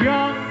 There's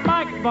young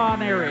Mike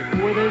Von Erich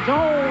with his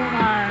own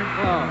iron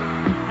club.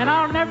 And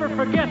I'll never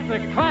forget the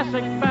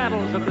classic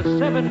battles of the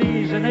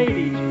 70s and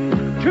 80s.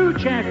 Two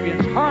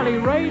champions, Harley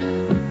Race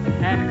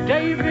and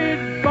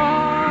David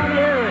Von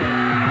Erich.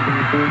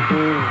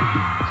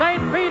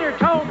 St. Peter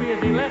told me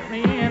as he let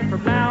me in,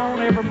 from now on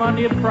every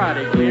Monday and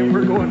Friday, Glenn,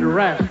 we're going to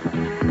wrestle.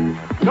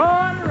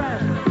 Going to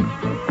wrestle.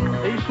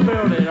 He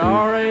spelled it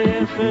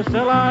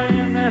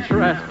R-A-S-S-L-I-N, that's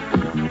wrestling.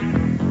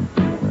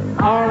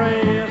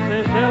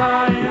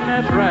 R-A-S-S-L-I-N,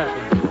 that's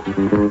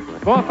wrestling.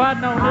 Boy, if I'd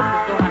known this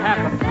was going to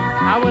happen,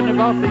 I wouldn't have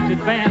bought these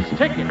advance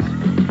tickets.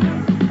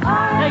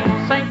 Hey,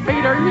 St.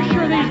 Peter, are you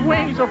sure these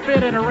wings will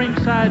fit in a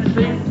ringside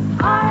seat?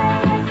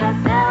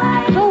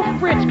 So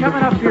Fritz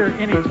coming up here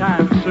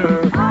anytime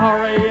soon.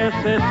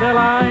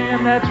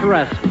 R-A-S-S-L-I-N, that's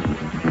wrestling.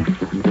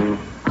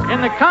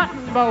 In the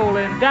Cotton Bowl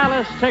in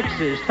Dallas,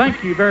 Texas.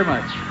 Thank you very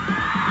much.